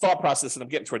kind of thought process, and I'm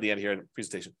getting toward the end here in the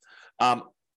presentation.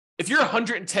 If you're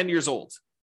 110 years old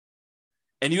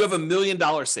and you have $1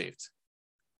 million saved,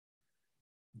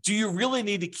 do you really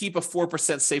need to keep a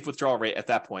 4% safe withdrawal rate at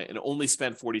that point and only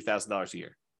spend $40,000 a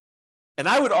year? And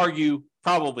I would argue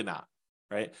probably not,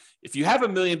 right? If you have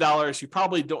 $1 million, you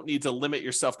probably don't need to limit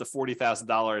yourself to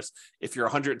 $40,000 if you're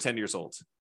 110 years old.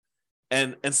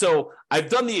 And so I've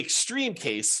done the extreme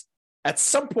case. At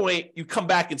some point, you come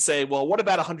back and say, well, what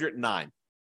about 109?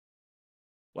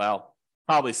 Well,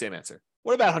 probably same answer.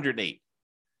 What about 108?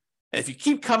 And if you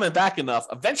keep coming back enough,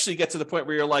 eventually you get to the point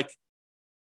where you're like,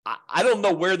 I don't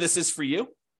know where this is for you,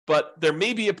 but there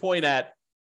may be a point at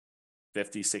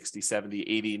 50, 60, 70,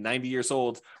 80, 90 years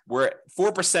old where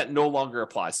 4% no longer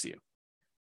applies to you.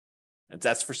 And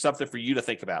that's for something for you to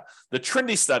think about. The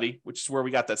Trinity study, which is where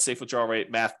we got that safe withdrawal rate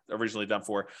math originally done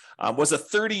for, was a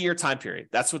 30-year time period.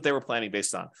 That's what they were planning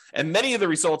based on. And many of the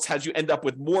results had you end up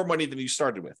with more money than you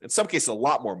started with. In some cases, a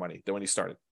lot more money than when you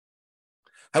started.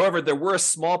 However, there were a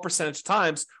small percentage of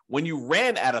times when you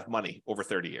ran out of money over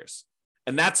 30 years.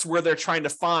 And that's where they're trying to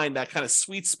find that kind of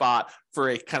sweet spot for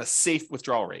a kind of safe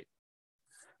withdrawal rate.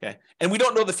 Okay. And we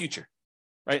don't know the future,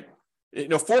 right?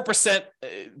 4%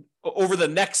 over the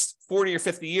next 40 or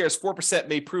 50 years, 4%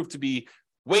 may prove to be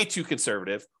way too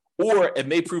conservative, or it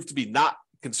may prove to be not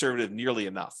conservative nearly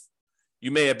enough.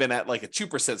 You may have been at like a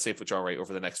 2% safe withdrawal rate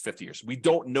over the next 50 years. We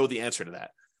don't know the answer to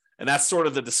that. And that's sort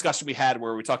of the discussion we had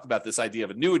where we talked about this idea of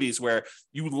annuities, where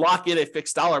you lock in a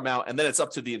fixed dollar amount and then it's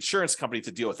up to the insurance company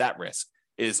to deal with that risk.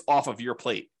 It is off of your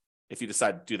plate if you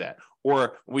decide to do that.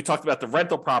 Or we talked about the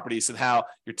rental properties and how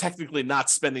you're technically not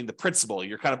spending the principal.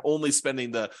 You're kind of only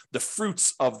spending the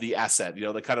fruits of the asset,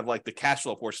 the kind of like the cash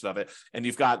flow portion of it. And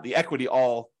you've got the equity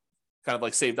all kind of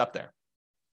like saved up there.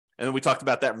 And then we talked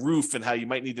about that roof and how you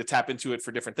might need to tap into it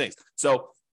for different things. So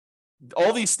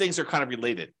all these things are kind of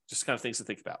related, just kind of things to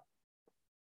think about.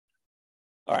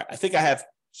 All right, I think I have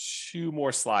 2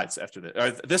 more slides after this,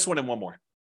 or this one and one more.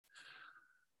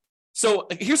 So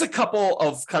here's a couple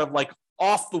of kind of like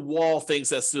off the wall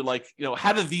things as to like,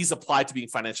 how do these apply to being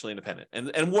financially independent?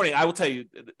 And warning, I will tell you,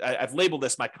 I've labeled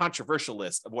this my controversial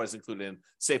list of what is included in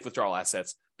safe withdrawal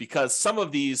assets because some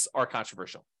of these are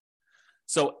controversial.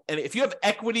 So, and if you have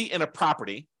equity in a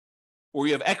property or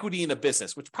you have equity in a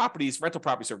business, which rental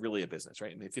properties are really a business,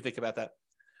 right? And if you think about that,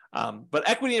 but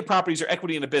equity in properties or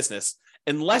equity in a business,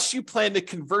 unless you plan to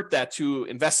convert that to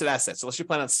invested assets, unless you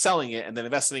plan on selling it and then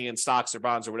investing in stocks or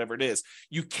bonds or whatever it is,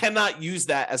 you cannot use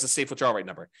that as a safe withdrawal rate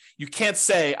number. You can't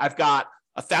say, I've got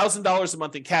 $1,000 a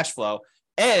month in cash flow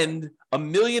and $1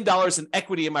 million in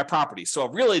equity in my property. So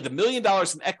really the $1 million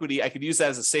in equity, I could use that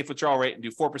as a safe withdrawal rate and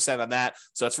do 4% on that.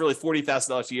 So it's really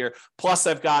 $40,000 a year. Plus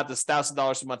I've got this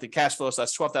 $1,000 a month in cash flow. So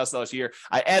that's $12,000 a year.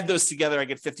 I add those together, I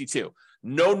get 52.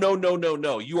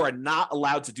 No. You are not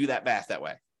allowed to do that math that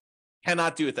way.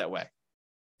 Cannot do it that way.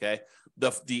 Okay.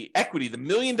 The equity, the $1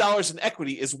 million in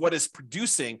equity is what is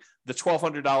producing the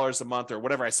 $1,200 a month or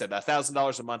whatever I said,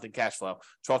 $1,000 a month in cash flow,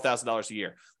 $12,000 a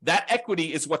year. That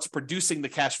equity is what's producing the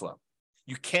cash flow.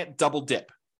 You can't double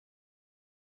dip.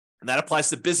 And that applies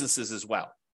to businesses as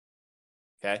well.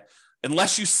 Okay.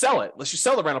 Unless you sell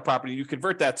the rental property, you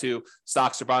convert that to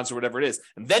stocks or bonds or whatever it is.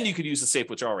 And then you could use a safe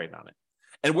withdrawal rate on it.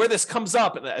 And where this comes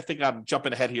up, and I think I'm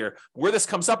jumping ahead here, where this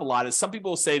comes up a lot is some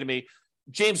people will say to me,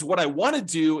 James, what I want to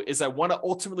do is I want to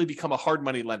ultimately become a hard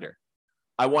money lender.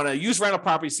 I want to use rental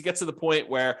properties to get to the point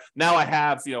where now I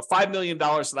have, $5 million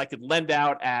that I could lend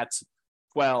out at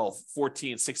 12,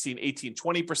 14, 16, 18,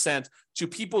 20% to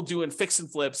people doing fix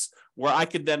and flips where I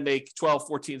could then make 12,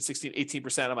 14, 16,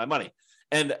 18% of my money.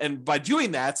 And by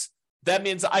doing that, that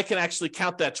means I can actually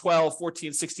count that 12,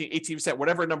 14, 16, 18%,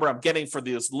 whatever number I'm getting for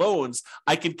those loans,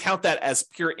 I can count that as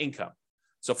pure income.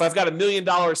 So if I've got $1 million,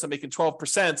 I'm making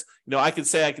 12%, I can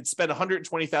say I can spend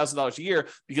 $120,000 a year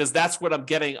because that's what I'm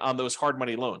getting on those hard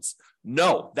money loans.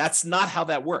 No, that's not how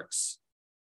that works.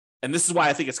 And this is why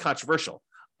I think it's controversial.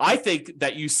 I think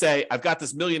that you say, I've got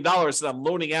this $1 million that I'm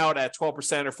loaning out at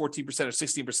 12% or 14% or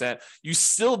 16%. You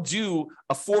still do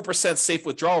a 4% safe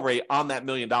withdrawal rate on that $1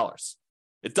 million.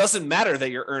 It doesn't matter that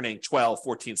you're earning 12,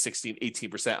 14, 16,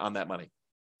 18% on that money.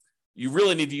 You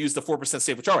really need to use the 4%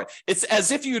 safe withdrawal rate. It's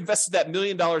as if you invested that $1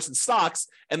 million in stocks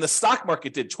and the stock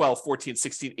market did 12, 14,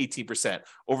 16, 18%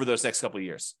 over those next couple of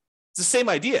years. It's the same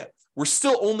idea. We're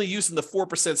still only using the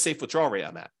 4% safe withdrawal rate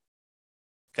on that.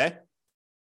 Okay?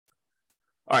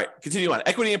 All right, continue on.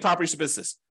 Equity in properties or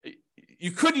business. You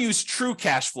could use true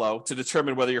cash flow to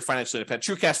determine whether you're financially independent.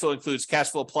 True cash flow includes cash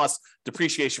flow plus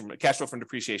depreciation, cash flow from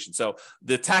depreciation. So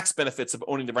the tax benefits of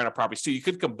owning the rental properties too, you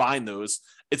could combine those.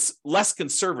 It's less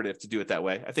conservative to do it that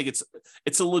way. I think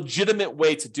it's a legitimate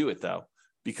way to do it though,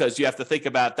 because you have to think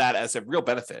about that as a real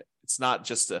benefit. It's not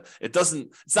just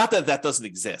it's not that doesn't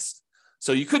exist.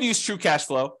 So you could use true cash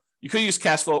flow. You could use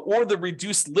cash flow or the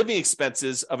reduced living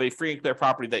expenses of a free and clear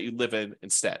property that you live in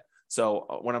instead.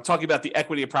 So when I'm talking about the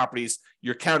equity of properties,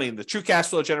 you're counting the true cash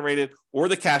flow generated or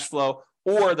the cash flow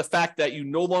or the fact that you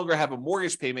no longer have a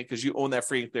mortgage payment because you own that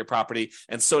free and clear property.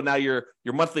 And so now your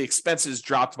monthly expenses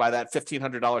dropped by that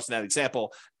 $1,500 in that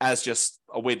example as just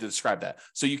a way to describe that.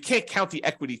 So you can't count the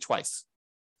equity twice.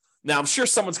 Now, I'm sure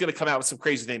someone's going to come out with some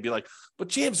crazy thing and be like, but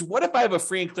James, what if I have a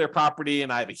free and clear property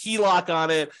and I have a HELOC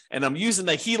on it and I'm using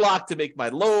the HELOC to make my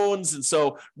loans? And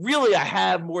so really I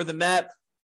have more than that.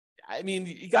 I mean,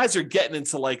 you guys are getting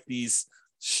into like these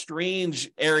strange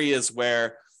areas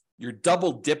where you're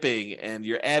double dipping and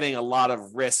you're adding a lot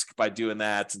of risk by doing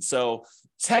that. And so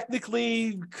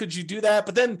technically, could you do that?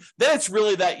 But then it's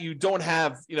really that you don't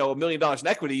have, $1 million in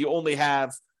equity. You only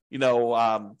have,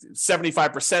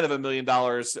 75% of $1 million,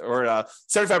 or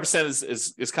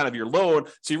 75% is kind of your loan.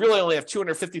 So you really only have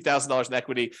 $250,000 in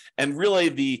equity. And really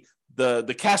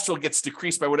the cash flow gets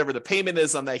decreased by whatever the payment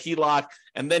is on that HELOC.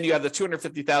 And then you have the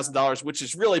 $250,000, which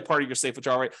is really part of your safe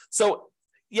withdrawal rate. So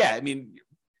yeah, I mean,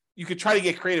 you could try to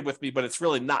get creative with me, but it's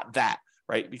really not that,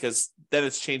 right? Because then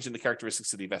it's changing the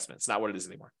characteristics of the investment. It's not what it is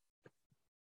anymore.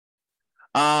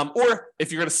 Or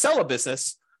if you're going to sell a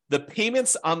business, the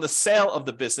payments on the sale of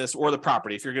the business or the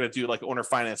property, if you're going to do like owner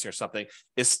financing or something,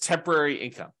 is temporary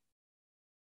income.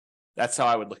 That's how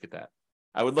I would look at that.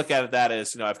 I would look at it that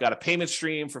as, I've got a payment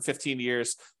stream for 15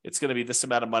 years. It's going to be this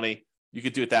amount of money. You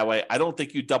could do it that way. I don't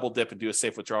think you double dip and do a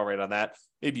safe withdrawal rate on that.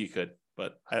 Maybe you could,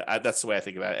 but that's the way I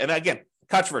think about it. And again,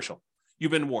 controversial.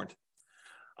 You've been warned.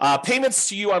 Payments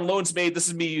to you on loans made. This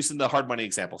is me using the hard money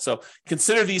example. So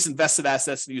consider these invested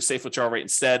assets and use safe withdrawal rate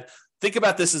instead. Think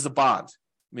about this as a bond.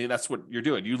 I mean, that's what you're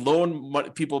doing. You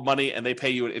loan people money and they pay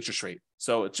you an interest rate.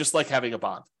 So it's just like having a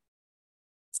bond.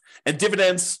 And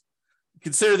dividends,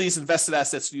 consider these invested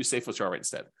assets and use safe withdrawal rate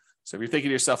instead. So if you're thinking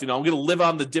to yourself, I'm going to live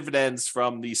on the dividends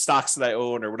from the stocks that I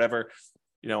own or whatever,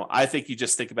 I think you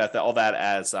just think about that, all that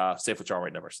as safe withdrawal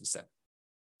rate numbers instead.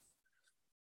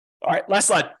 All right, last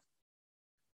slide.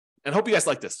 And I hope you guys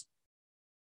like this.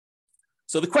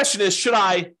 So the question is, should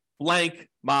I blank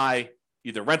my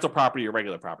either rental property or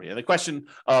regular property? And the question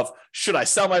of, should I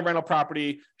sell my rental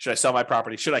property? Should I sell my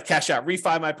property? Should I cash out,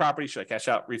 refi my property? Should I cash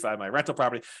out, refi my rental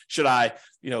property? Should I,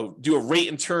 do a rate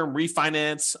and term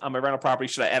refinance on my rental property?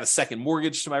 Should I add a second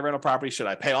mortgage to my rental property? Should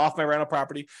I pay off my rental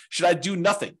property? Should I do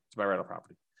nothing to my rental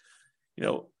property?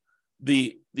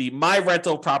 The my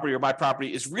rental property or my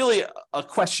property is really a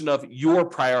question of your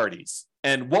priorities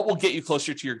and what will get you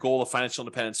closer to your goal of financial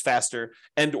independence faster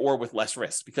and or with less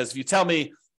risk. Because if you tell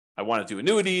me I want to do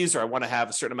annuities or I want to have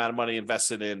a certain amount of money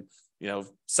invested in,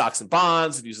 stocks and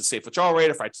bonds and use a safe withdrawal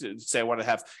rate, if I say I want to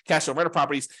have cash flow rental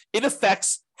properties, it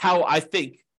affects how I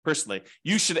think personally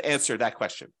you should answer that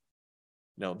question.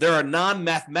 There are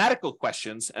non-mathematical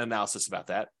questions and analysis about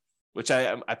that, which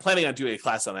I'm planning on doing a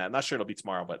class on that. I'm not sure it'll be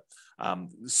tomorrow, but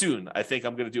soon. I think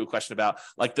I'm going to do a question about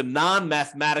like the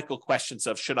non-mathematical questions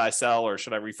of should I sell or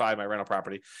should I refi my rental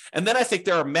property? And then I think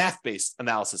there are math-based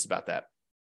analysis about that.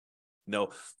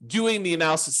 Doing the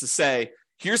analysis to say,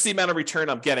 here's the amount of return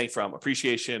I'm getting from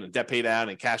appreciation and debt pay down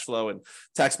and cash flow and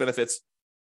tax benefits.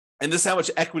 And this is how much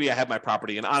equity I have in my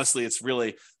property. And honestly, it's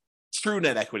really true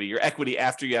net equity, your equity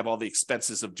after you have all the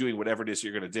expenses of doing whatever it is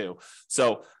you're going to do.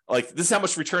 So like this is how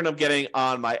much return I'm getting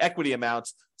on my equity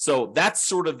amounts. So that's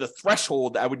sort of the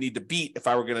threshold I would need to beat if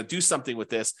I were going to do something with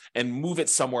this and move it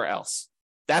somewhere else.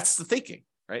 That's the thinking,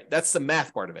 right? That's the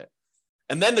math part of it.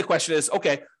 And then the question is,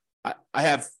 okay, I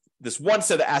have this one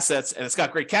set of assets and it's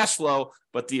got great cash flow,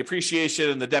 but the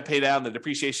appreciation and the debt pay down, the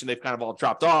depreciation, they've kind of all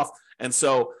dropped off. And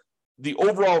so the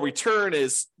overall return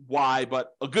is Y, but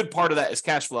a good part of that is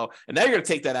cash flow. And now you're going to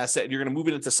take that asset and you're going to move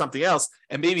it into something else.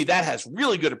 And maybe that has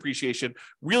really good appreciation,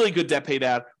 really good debt pay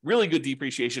down, really good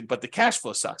depreciation, but the cash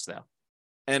flow sucks now.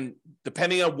 And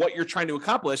depending on what you're trying to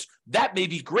accomplish, that may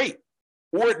be great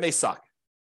or it may suck,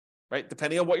 right?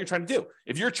 Depending on what you're trying to do.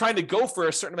 If you're trying to go for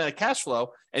a certain amount of cash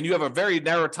flow and you have a very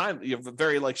narrow time, you have a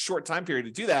very short time period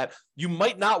to do that, you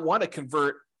might not want to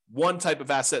convert one type of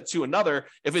asset to another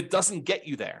if it doesn't get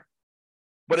you there.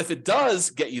 But if it does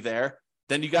get you there,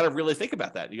 then you got to really think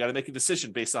about that. You got to make a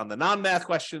decision based on the non-math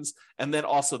questions and then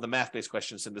also the math-based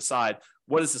questions and decide,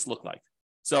 what does this look like?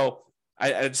 So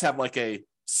I just have like a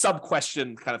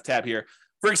sub-question kind of tab here.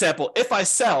 For example, if I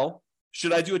sell,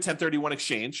 should I do a 1031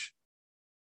 exchange?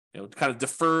 Kind of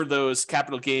defer those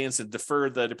capital gains and defer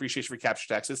the depreciation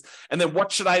recapture taxes. And then what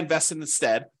should I invest in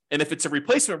instead? And if it's a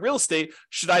replacement real estate,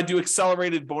 should I do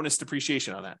accelerated bonus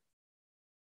depreciation on that?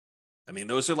 I mean,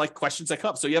 those are like questions that come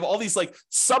up. So you have all these like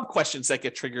sub questions that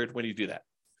get triggered when you do that.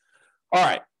 All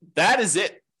right. That is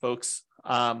it, folks.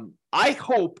 I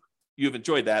hope you've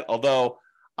enjoyed that, although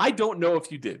I don't know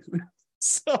if you did.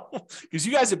 So, because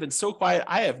you guys have been so quiet,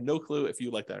 I have no clue if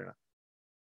you like that or not.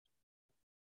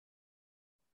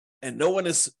 And no one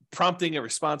is prompting a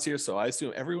response here, so I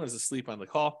assume everyone is asleep on the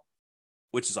call,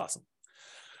 which is awesome.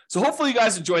 So hopefully you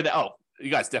guys enjoyed that. Oh,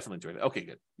 you guys definitely enjoyed it. Okay,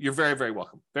 good. You're very, very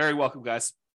welcome. Very welcome,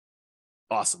 guys.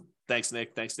 Awesome. Thanks,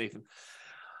 Nick. Thanks, Nathan.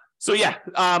 So yeah,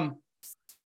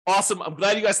 awesome. I'm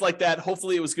glad you guys like that.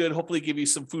 Hopefully it was good. Hopefully give you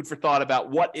some food for thought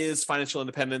about what is financial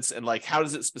independence and like how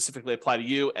does it specifically apply to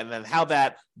you, and then how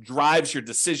that drives your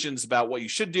decisions about what you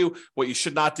should do, what you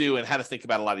should not do, and how to think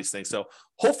about a lot of these things. So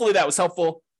hopefully that was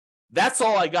helpful. That's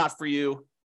all I got for you.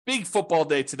 Big football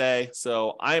day today.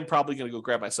 So I am probably going to go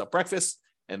grab myself breakfast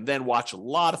and then watch a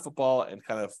lot of football and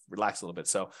kind of relax a little bit.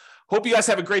 So hope you guys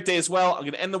have a great day as well. I'm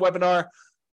going to end the webinar.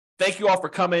 Thank you all for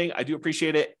coming. I do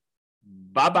appreciate it.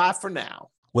 Bye-bye for now.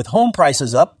 With home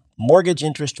prices up, mortgage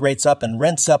interest rates up, and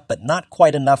rents up, but not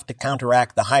quite enough to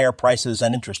counteract the higher prices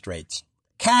and interest rates,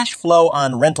 cash flow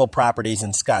on rental properties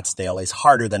in Scottsdale is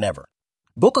harder than ever.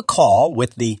 Book a call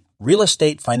with the Real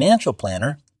Estate Financial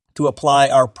Planner to apply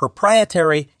our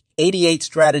proprietary 88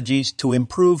 strategies to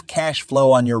improve cash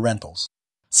flow on your rentals.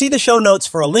 See the show notes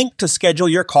for a link to schedule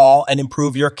your call and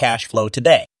improve your cash flow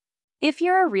today. If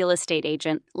you're a real estate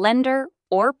agent, lender,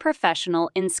 or professional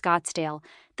in Scottsdale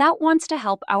that wants to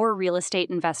help our real estate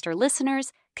investor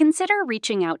listeners, consider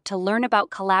reaching out to learn about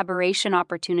collaboration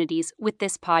opportunities with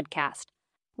this podcast.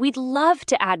 We'd love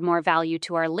to add more value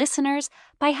to our listeners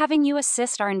by having you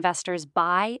assist our investors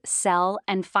buy, sell,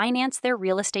 and finance their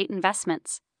real estate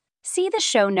investments. See the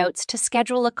show notes to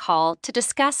schedule a call to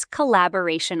discuss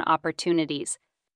collaboration opportunities.